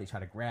grab,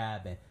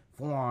 and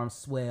forearms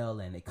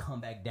swell, and they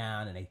come back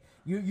down, and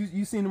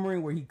you seen the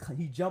Marine where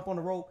he jump on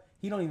the rope,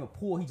 he don't even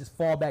pull, he just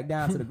fall back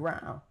down to the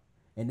ground,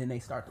 and then they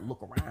start to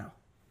look around.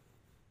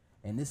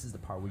 And this is the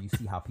part where you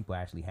see how people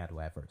actually handle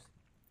adversity.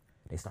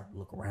 They start to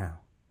look around,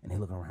 and they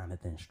looking around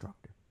at the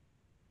instructor,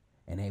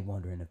 and they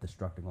wondering if the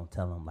instructor gonna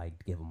tell them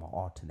like give them an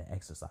alternate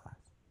exercise,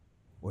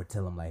 or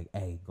tell them like,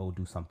 hey, go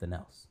do something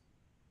else.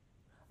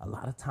 A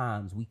lot of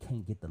times we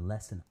can't get the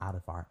lesson out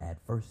of our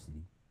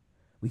adversity.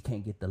 We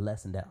can't get the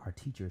lesson that our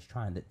teacher is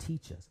trying to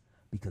teach us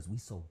because we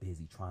so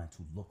busy trying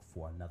to look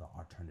for another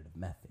alternative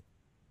method,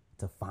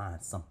 to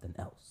find something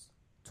else,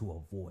 to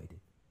avoid it.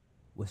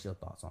 What's your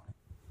thoughts on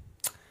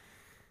it?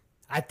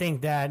 I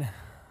think that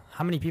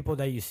how many people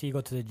that you see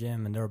go to the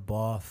gym and they're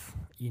buff,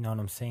 you know what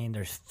I'm saying?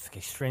 They're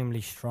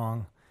extremely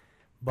strong,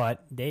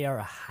 but they are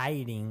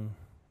hiding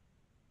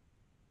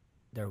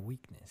their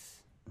weakness.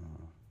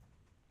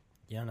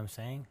 You know what I'm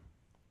saying?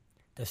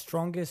 The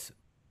strongest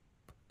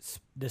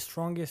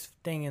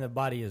thing in the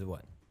body is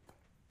what?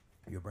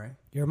 Your brain?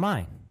 Your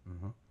mind.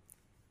 Mm-hmm.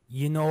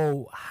 You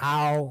know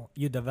how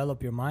you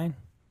develop your mind?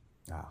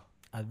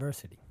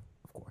 Adversity.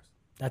 Of course.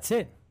 That's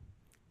it.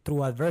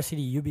 Through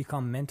adversity, you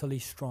become mentally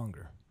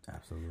stronger.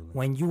 Absolutely.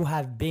 When you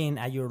have been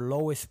at your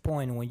lowest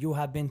point, when you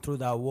have been through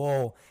that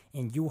wall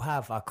and you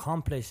have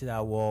accomplished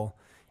that wall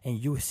and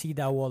you see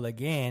that wall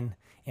again,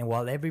 and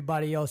while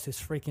everybody else is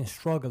freaking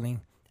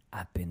struggling,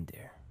 I've been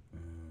there.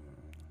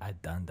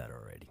 I've done that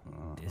already.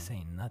 This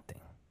ain't nothing.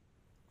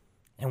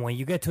 And when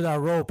you get to that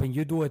rope and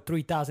you do it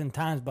 3,000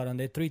 times, but on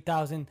the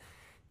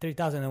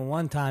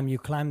 3,001 time you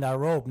climb that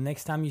rope,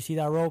 next time you see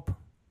that rope,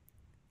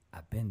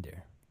 I've been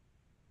there.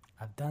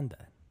 I've done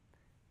that.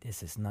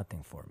 This is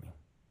nothing for me.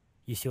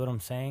 You see what I'm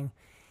saying?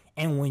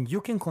 And when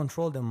you can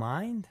control the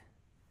mind,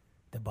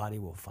 the body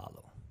will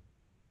follow.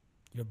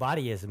 Your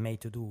body is made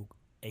to do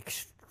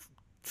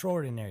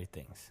extraordinary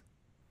things.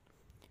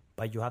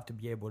 But you have to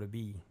be able to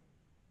be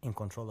in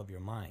control of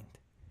your mind.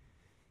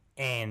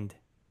 And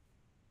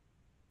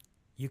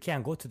you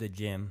can't go to the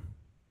gym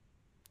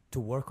to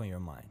work on your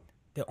mind.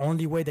 The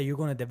only way that you're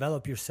going to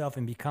develop yourself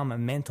and become a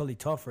mentally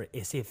tougher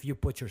is if you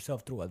put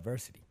yourself through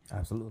adversity.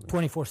 Absolutely.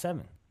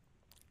 24/7.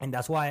 And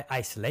that's why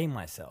I slay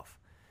myself.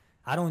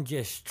 I don't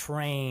just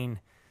train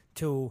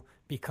to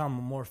become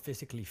more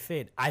physically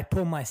fit. I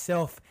put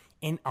myself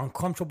in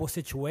uncomfortable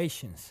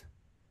situations.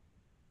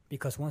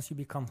 Because once you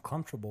become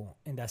comfortable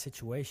in that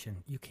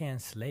situation, you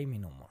can't slay me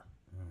no more.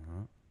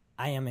 Mm-hmm.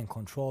 I am in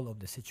control of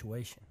the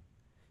situation.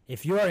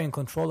 If you are in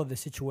control of the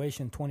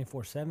situation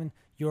 24/7,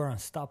 you're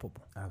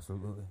unstoppable.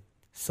 Absolutely.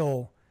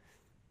 So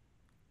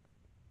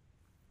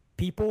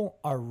people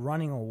are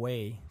running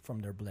away from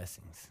their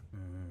blessings.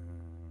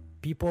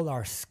 People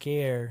are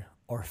scared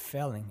or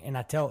failing. And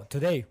I tell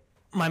today,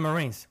 my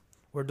Marines,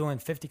 we're doing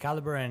 50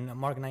 caliber and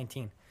Mark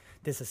 19.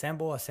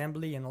 Disassemble,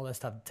 assembly, and all that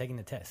stuff, taking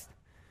the test.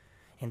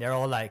 And they're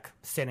all like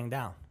sitting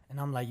down. And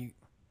I'm like,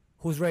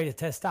 who's ready to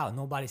test out?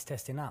 Nobody's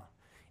testing out.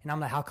 And I'm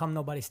like, how come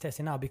nobody's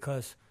testing out?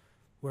 Because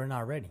we're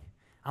not ready.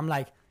 I'm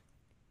like,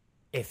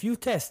 if you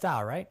test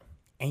out, right,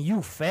 and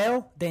you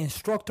fail, the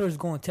instructor is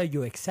going to tell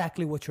you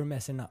exactly what you're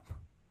messing up.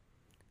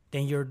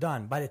 Then you're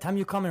done. By the time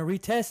you come and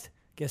retest,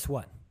 guess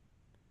what?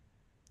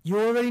 You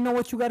already know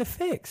what you got to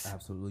fix.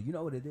 Absolutely. You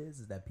know what it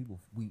is that people,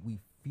 we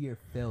fear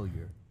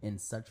failure in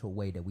such a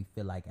way that we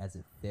feel like as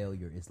if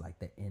failure is like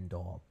the end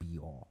all be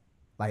all.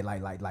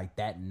 Like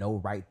that no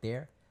right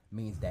there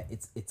means that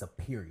it's a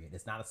period.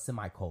 It's not a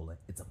semicolon.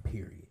 It's a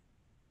period.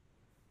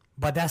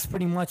 But that's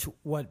pretty much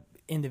what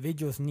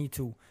individuals need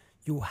to.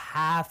 You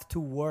have to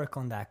work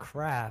on that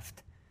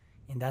craft,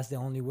 and that's the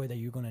only way that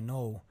you're going to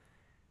know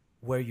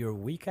where you're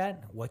weak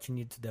at, what you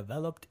need to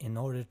develop in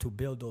order to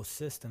build those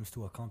systems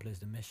to accomplish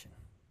the mission.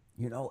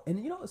 You know,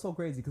 and you know it's so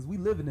crazy because we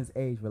live in this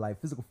age where like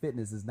physical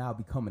fitness is now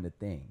becoming a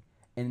thing.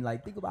 And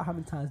like think about how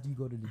many times do you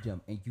go to the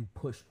gym and you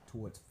push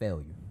towards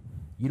failure.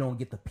 You don't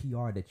get the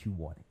PR that you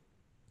wanted.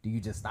 Do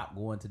you just stop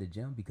going to the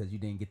gym because you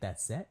didn't get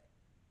that set?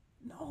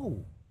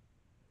 No.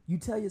 You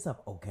tell yourself,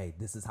 okay,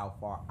 this is how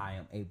far I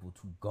am able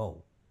to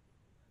go.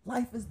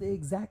 Life is the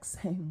exact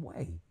same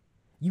way.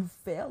 You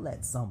fail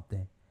at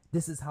something.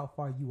 This is how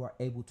far you are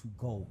able to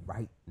go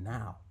right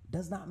now.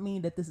 Does not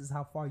mean that this is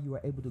how far you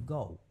are able to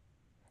go.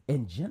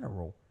 In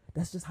general,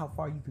 that's just how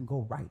far you can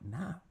go right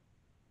now.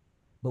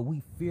 But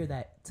we fear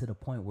that to the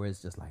point where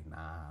it's just like, nah,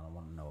 I don't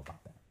want to know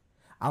about that.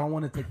 I don't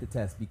want to take the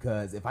test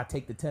because if I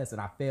take the test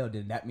and I fail,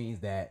 then that means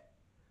that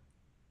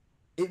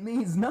it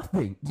means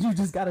nothing. You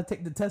just got to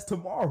take the test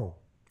tomorrow.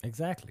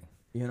 Exactly.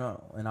 You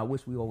know, and I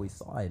wish we always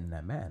saw it in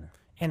that manner.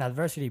 And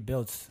adversity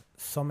builds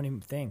so many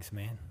things,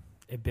 man.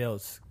 It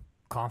builds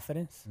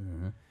confidence.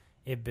 Mm-hmm.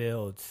 It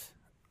builds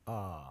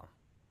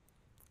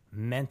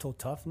mental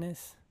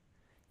toughness.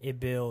 It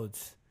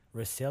builds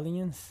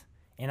resilience.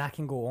 And I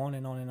can go on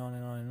and on and on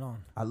and on and on.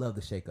 I love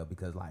the shake up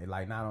because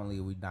like not only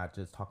are we not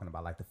just talking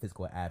about like the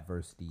physical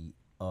adversity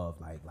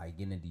of like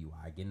getting a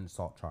DUI, getting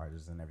assault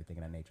charges and everything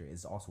of that nature,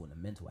 it's also in the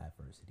mental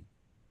adversity.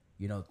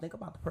 You know, think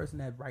about the person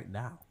that right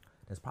now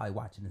that's probably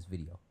watching this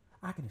video.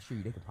 I can assure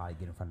you they could probably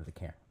get in front of the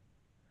camera.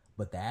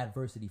 But the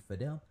adversity for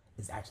them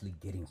is actually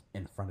getting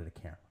in front of the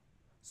camera.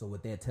 So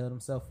what they'll tell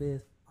themselves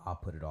is, I'll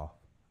put it off.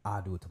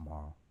 I'll do it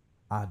tomorrow.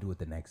 I'll do it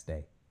the next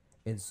day.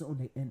 And soon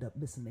they end up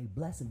missing their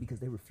blessing because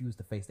they refuse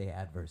to face their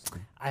adversity.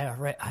 I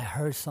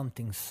heard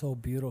something so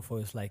beautiful.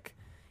 It's like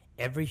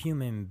every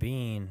human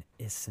being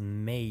is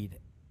made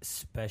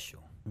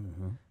special.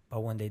 Mm-hmm.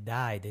 But when they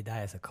die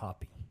as a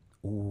copy.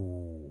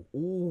 Ooh.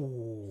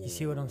 You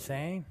see what I'm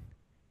saying?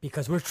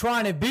 Because we're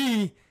trying to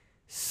be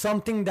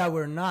something that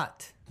we're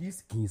not.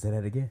 Can you say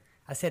that again?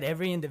 I said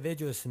every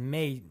individual is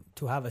made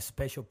to have a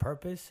special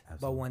purpose.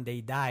 Absolutely. But when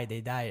they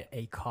die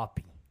a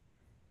copy.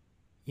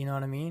 You know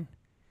what I mean?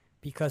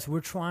 Because we're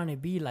trying to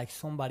be like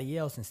somebody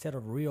else instead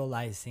of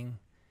realizing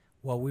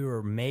what we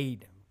were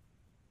made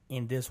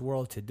in this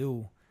world to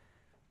do.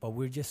 But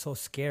we're just so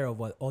scared of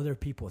what other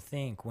people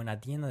think when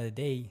at the end of the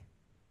day,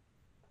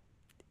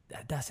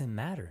 that doesn't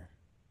matter.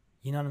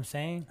 You know what I'm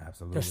saying?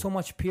 Absolutely. There's so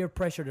much peer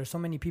pressure. There's so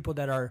many people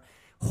that are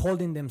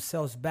holding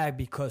themselves back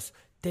because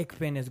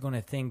Dickpin is going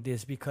to think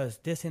this, because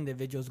this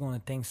individual is going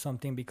to think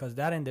something, because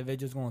that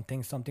individual is going to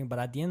think something. But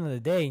at the end of the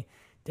day,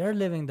 they're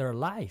living their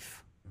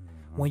life.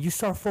 When you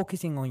start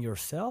focusing on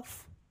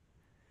yourself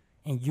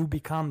and you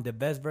become the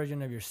best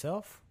version of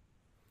yourself,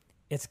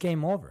 it's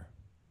game over.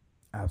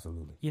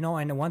 Absolutely. You know,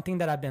 and the one thing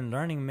that I've been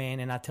learning, man,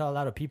 and I tell a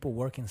lot of people,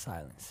 work in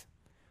silence.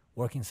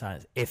 Work in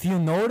silence. If you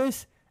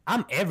notice,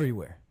 I'm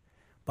everywhere,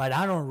 but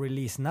I don't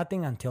release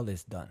nothing until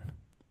it's done.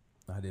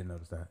 I didn't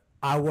notice that.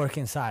 I work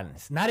in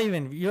silence. Not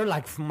even, you're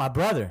like my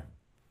brother.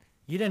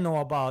 You didn't know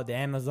about the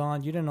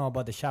Amazon. You didn't know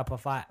about the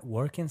Shopify.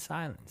 Work in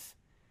silence.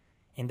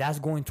 And that's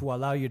going to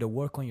allow you to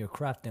work on your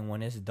craft. And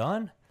when it's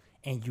done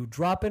and you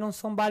drop it on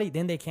somebody,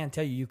 then they can't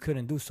tell you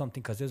couldn't do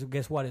something because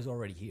guess what? It's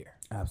already here.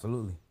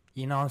 Absolutely.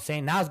 You know what I'm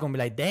saying? Now it's going to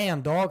be like,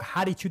 damn, dog,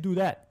 how did you do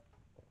that?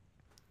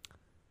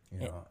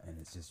 You know, and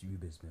it's just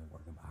you've just been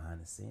working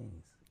behind the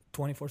scenes.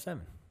 24/7.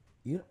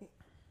 You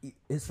know,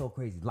 it's so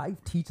crazy. Life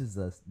teaches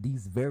us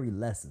these very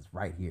lessons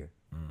right here.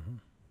 Mm-hmm.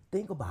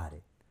 Think about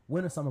it.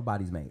 When are summer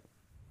bodies made?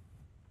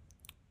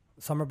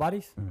 Summer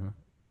bodies? Mm-hmm.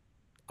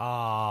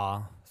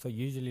 So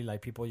usually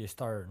like people just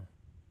start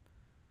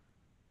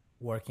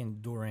working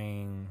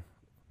during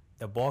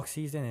the bulk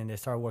season and they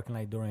start working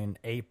like during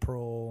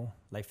April,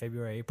 like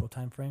February, April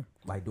time frame.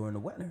 Like during the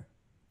winter.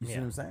 You see Yeah.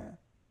 what I'm saying?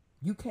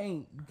 You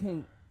can't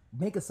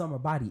make a summer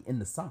body in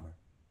the summer.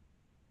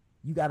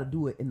 You got to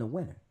do it in the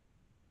winter.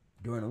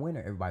 During the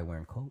winter, everybody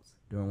wearing coats.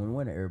 During the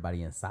winter,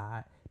 everybody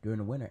inside. During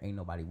the winter, ain't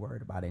nobody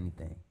worried about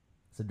anything.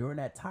 So during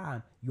that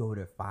time, you over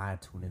there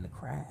fine-tuning the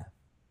craft.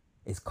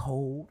 It's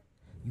cold.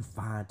 You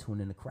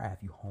fine-tuning the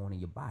craft. You honing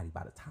your body.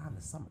 By the time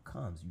the summer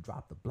comes, you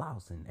drop the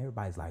blouse and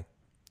everybody's like,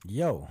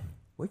 Yo.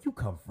 where you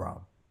come from?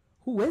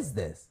 Who is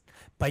this?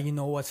 But you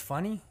know what's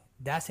funny?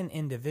 That's an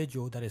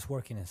individual that is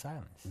working in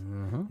silence.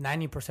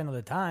 90% of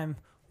the time,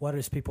 what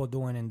is people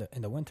doing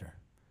in the winter?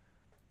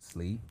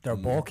 Sleep. They're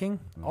eat. bulking.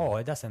 Oh,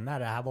 it doesn't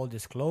matter. I have all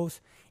this clothes.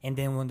 And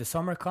then when the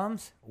summer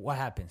comes, what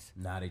happens?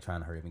 Now they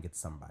trying to hurry up and get to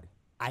somebody.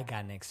 I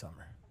got next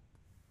summer.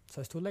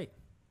 So it's too late.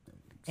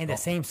 And the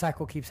same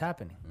cycle keeps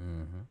happening.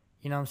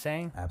 You know what I'm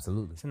saying?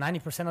 Absolutely. So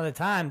 90% of the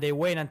time, they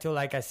wait until,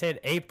 like I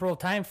said, April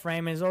time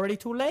frame is already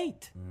too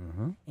late.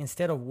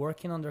 Instead of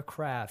working on their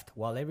craft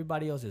while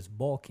everybody else is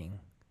bulking,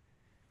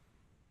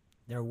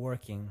 they're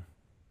working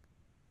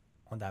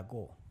on that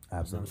goal.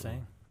 Absolutely. You know what I'm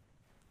saying?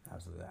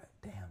 Absolutely.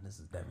 Damn, this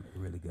is definitely a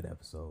really good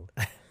episode.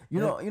 You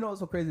know what's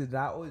so crazy is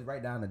that I always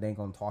write down the dang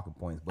on talking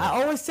points. But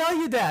I always tell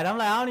you that. I'm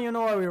like, I don't even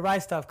know why we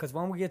write stuff because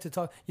when we get to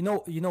talk, you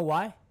know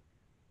why?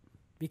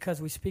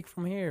 Because we speak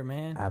from here,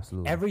 man.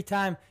 Absolutely. Every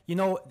time,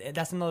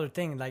 that's another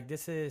thing. Like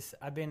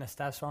I've been a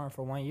staff sergeant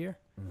for 1 year.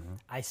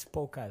 I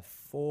spoke at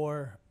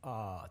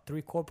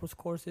 3 corporals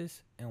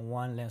courses and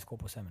 1 Lance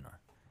Corporal seminar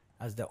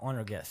as the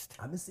honor guest.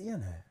 I've been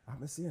seeing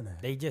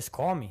that. They just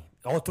call me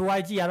all through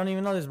IG. I don't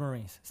even know these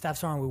Marines. Staff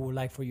sergeant, we would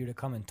like for you to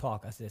come and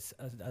talk as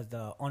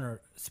the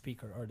honor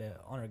speaker or the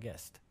honor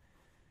guest.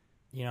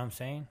 You know what I'm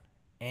saying?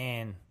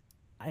 And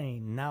I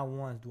ain't not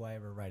once do I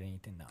ever write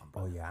anything down,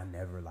 bro. Oh yeah, I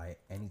never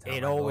anytime.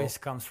 It always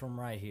comes from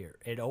right here.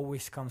 It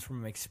always comes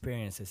from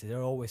experiences. It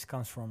always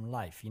comes from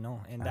life, And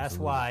that's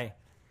Absolutely. why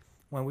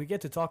when we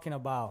get to talking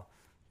about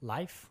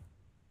life,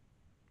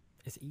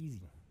 it's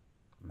easy.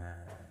 Man.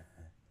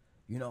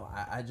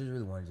 I just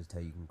really want to just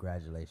tell you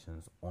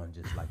congratulations on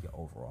just like your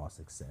overall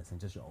success and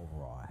just your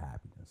overall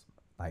happiness.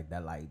 Like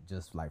that,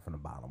 just from the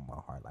bottom of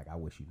my heart. Like I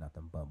wish you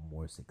nothing but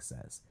more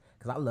success.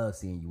 Cause I love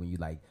seeing you when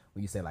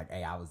you say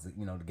hey, I was,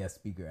 the guest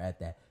speaker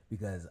at that.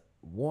 Because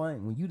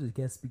when you the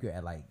guest speaker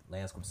at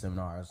Lance Corporal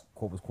seminars,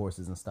 corpus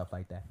courses and stuff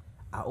like that,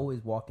 I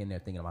always walk in there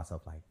thinking to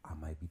myself I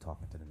might be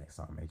talking to the next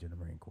sergeant major in the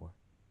Marine Corps.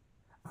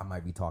 I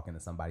might be talking to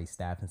somebody's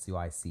staff in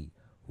COIC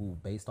who,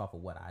 based off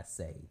of what I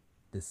say,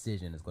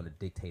 decision is going to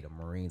dictate a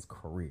Marine's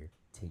career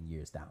 10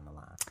 years down the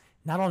line.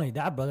 Not only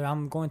that, brother,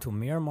 I'm going to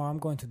Miramar. I'm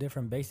going to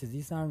different bases.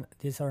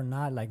 These are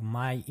not like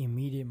my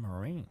immediate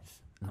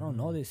Marines. I don't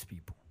know these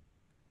people.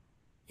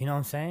 You know what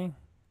I'm saying?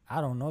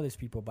 I don't know these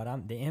people,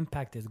 but the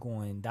impact is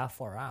going that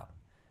far out.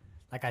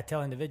 Like I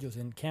tell individuals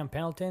in Camp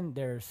Pendleton,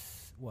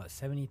 there's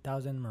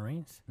 70,000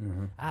 Marines.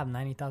 I have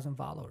 90,000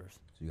 followers.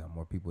 So you got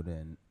more people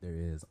than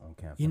there is on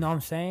campus. You know what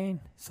I'm saying?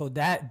 So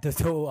that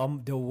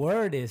the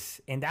word is,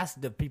 and that's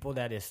the people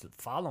that is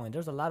following.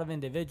 There's a lot of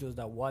individuals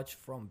that watch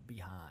from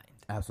behind.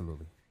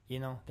 Absolutely.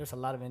 There's a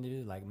lot of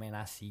individuals like, man,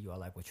 I see you. I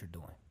like what you're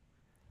doing.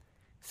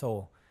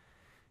 So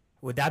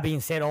with that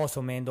being said,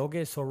 also, man, don't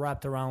get so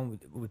wrapped around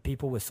with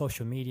people with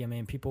social media,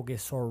 man. People get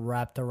so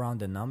wrapped around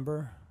the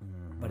number,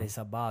 but it's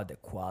about the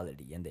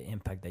quality and the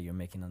impact that you're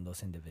making on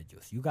those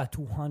individuals. You got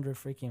 200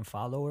 freaking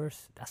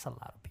followers. That's a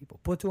lot of people.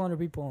 Put 200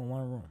 people in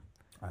one room.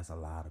 That's a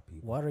lot of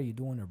people. What are you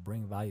doing to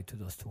bring value to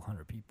those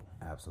 200 people?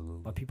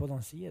 Absolutely. But people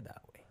don't see it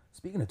that way.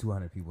 Speaking of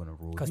 200 people in a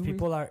room. Because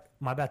people are,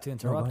 my bad to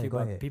interrupt you, go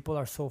but ahead. people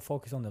are so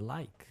focused on the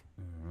like.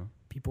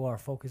 People are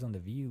focused on the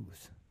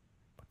views.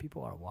 But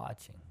people are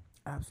watching.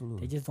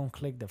 Absolutely. They just don't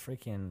click the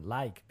freaking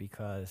like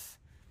because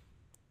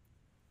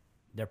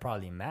they're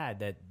probably mad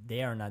that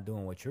they are not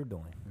doing what you're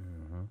doing.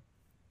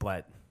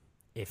 But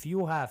if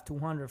you have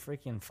 200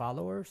 freaking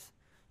followers,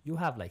 you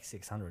have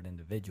 600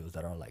 individuals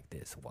that are like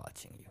this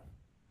watching you.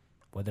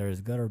 Whether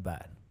it's good or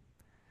bad,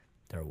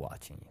 they're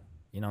watching you.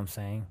 You know what I'm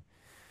saying?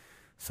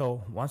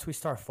 So once we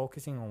start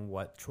focusing on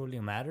what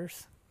truly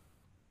matters,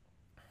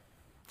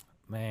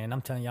 man, I'm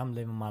telling you, I'm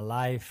living my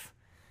life.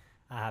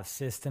 I have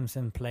systems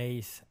in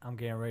place. I'm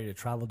getting ready to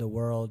travel the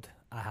world.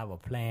 I have a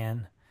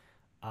plan.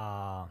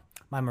 My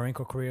Marine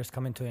Corps career is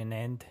coming to an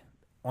end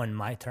on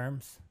my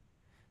terms.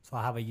 So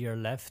I have a year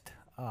left.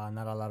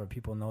 Not a lot of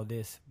people know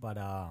this, but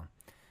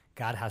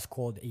God has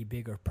called a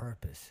bigger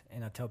purpose.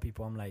 And I tell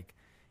people, I'm like,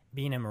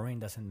 being a Marine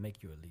doesn't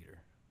make you a leader.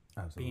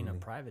 Absolutely. Being a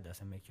private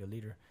doesn't make you a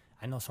leader.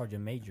 I know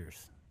sergeant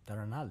majors that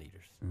are not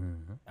leaders.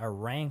 Mm-hmm. A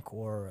rank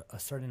or a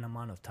certain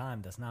amount of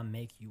time does not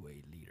make you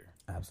a leader.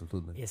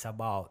 Absolutely. It's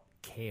about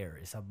care.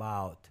 It's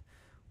about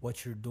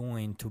what you're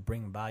doing to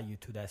bring value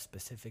to that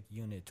specific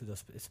unit, to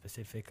those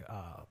specific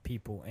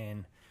people.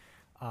 And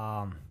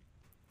I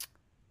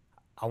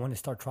want to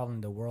start traveling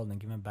the world and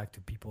giving back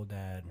to people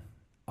that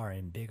are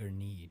in bigger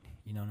need.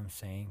 You know what I'm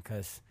saying?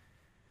 Because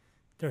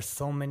there's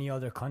so many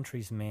other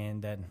countries,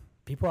 man, that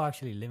people are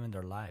actually living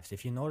their lives.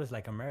 If you notice,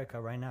 like America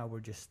right now, we're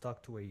just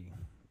stuck to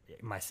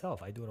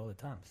myself, I do it all the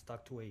time,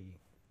 stuck to a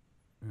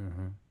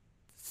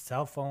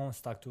cell phone,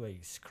 stuck to a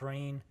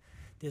screen.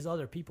 These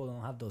other people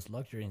don't have those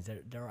luxuries.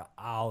 They're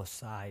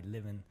outside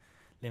living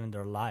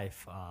their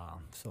life.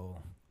 So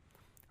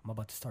I'm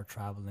about to start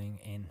traveling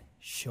and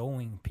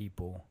showing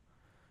people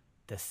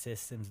the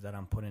systems that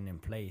I'm putting in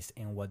place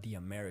and what the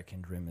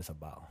American dream is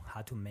about.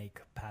 How to make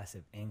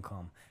passive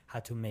income, how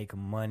to make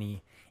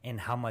money, and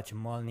how much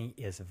money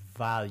is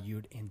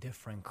valued in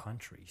different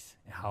countries.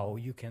 How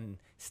you can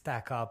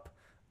stack up,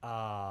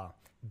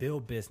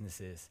 build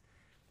businesses.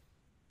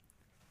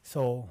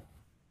 So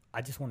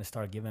I just want to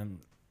start giving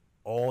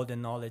all the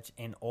knowledge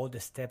and all the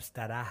steps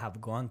that I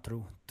have gone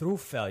through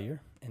failure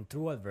and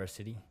through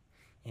adversity,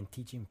 and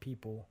teaching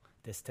people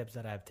the steps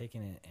that I've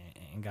taken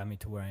and got me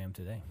to where I am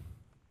today.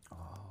 Oh,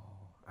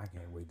 I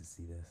can't wait to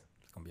see this.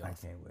 It's gonna be awesome.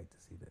 I can't wait to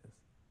see this.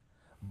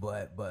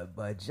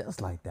 But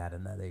just like that,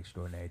 another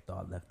extraordinary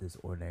thought left this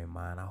ordinary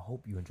mind. I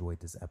hope you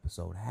enjoyed this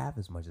episode half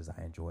as much as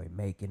I enjoyed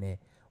making it.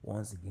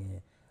 Once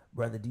again,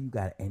 brother, do you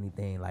got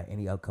anything, like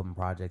any upcoming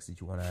projects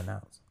that you want to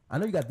announce? I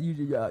know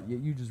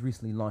you just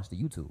recently launched the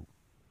YouTube.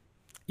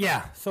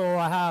 Yeah, so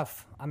I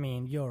have. I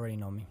mean, you already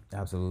know me.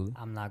 Absolutely.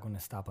 I'm not going to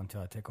stop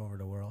until I take over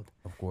the world.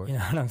 Of course. You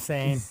know what I'm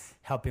saying?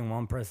 Helping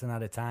one person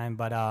at a time.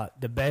 But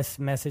the best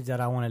message that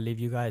I want to leave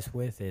you guys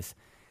with is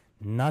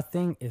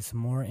nothing is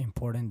more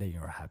important than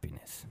your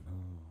happiness.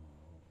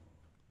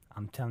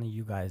 I'm telling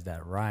you guys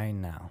that right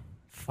now.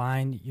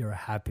 Find your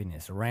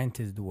happiness. Rent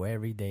is due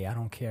every day. I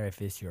don't care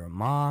if it's your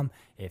mom,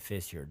 if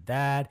it's your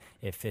dad,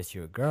 if it's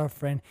your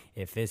girlfriend,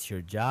 if it's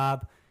your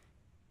job.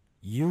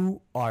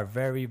 You are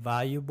very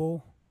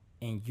valuable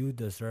and you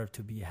deserve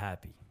to be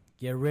happy.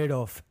 Get rid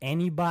of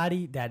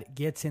anybody that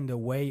gets in the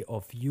way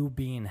of you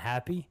being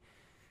happy.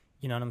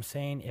 You know what I'm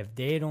saying? If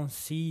they don't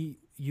see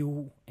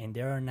you and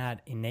they're not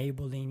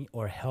enabling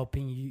or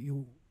helping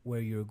you where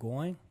you're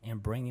going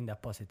and bringing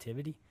that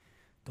positivity,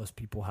 those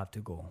people have to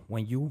go.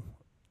 When you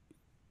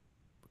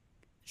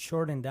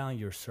shorten down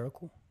your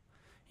circle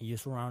and you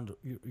surround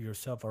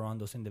yourself around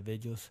those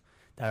individuals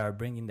that are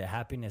bringing the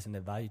happiness and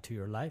the value to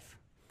your life,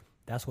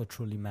 that's what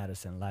truly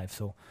matters in life.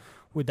 So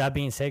with that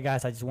being said,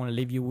 guys, I just want to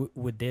leave you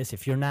with this.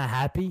 If you're not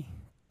happy,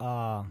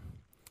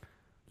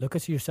 look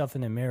at yourself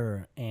in the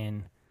mirror,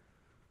 and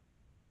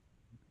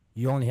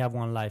you only have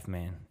one life,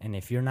 man. And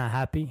if you're not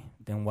happy,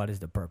 then what is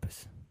the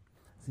purpose?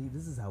 See,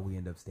 this is how we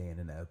end up staying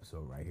in the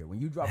episode right here. When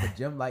you drop a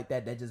gem like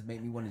that, that just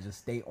made me want to just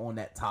stay on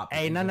that topic.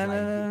 Hey, no.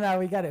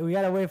 We got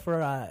to wait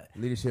for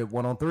Leadership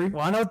 103.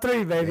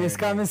 103, baby. It's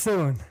coming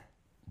soon.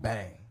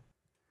 Bang.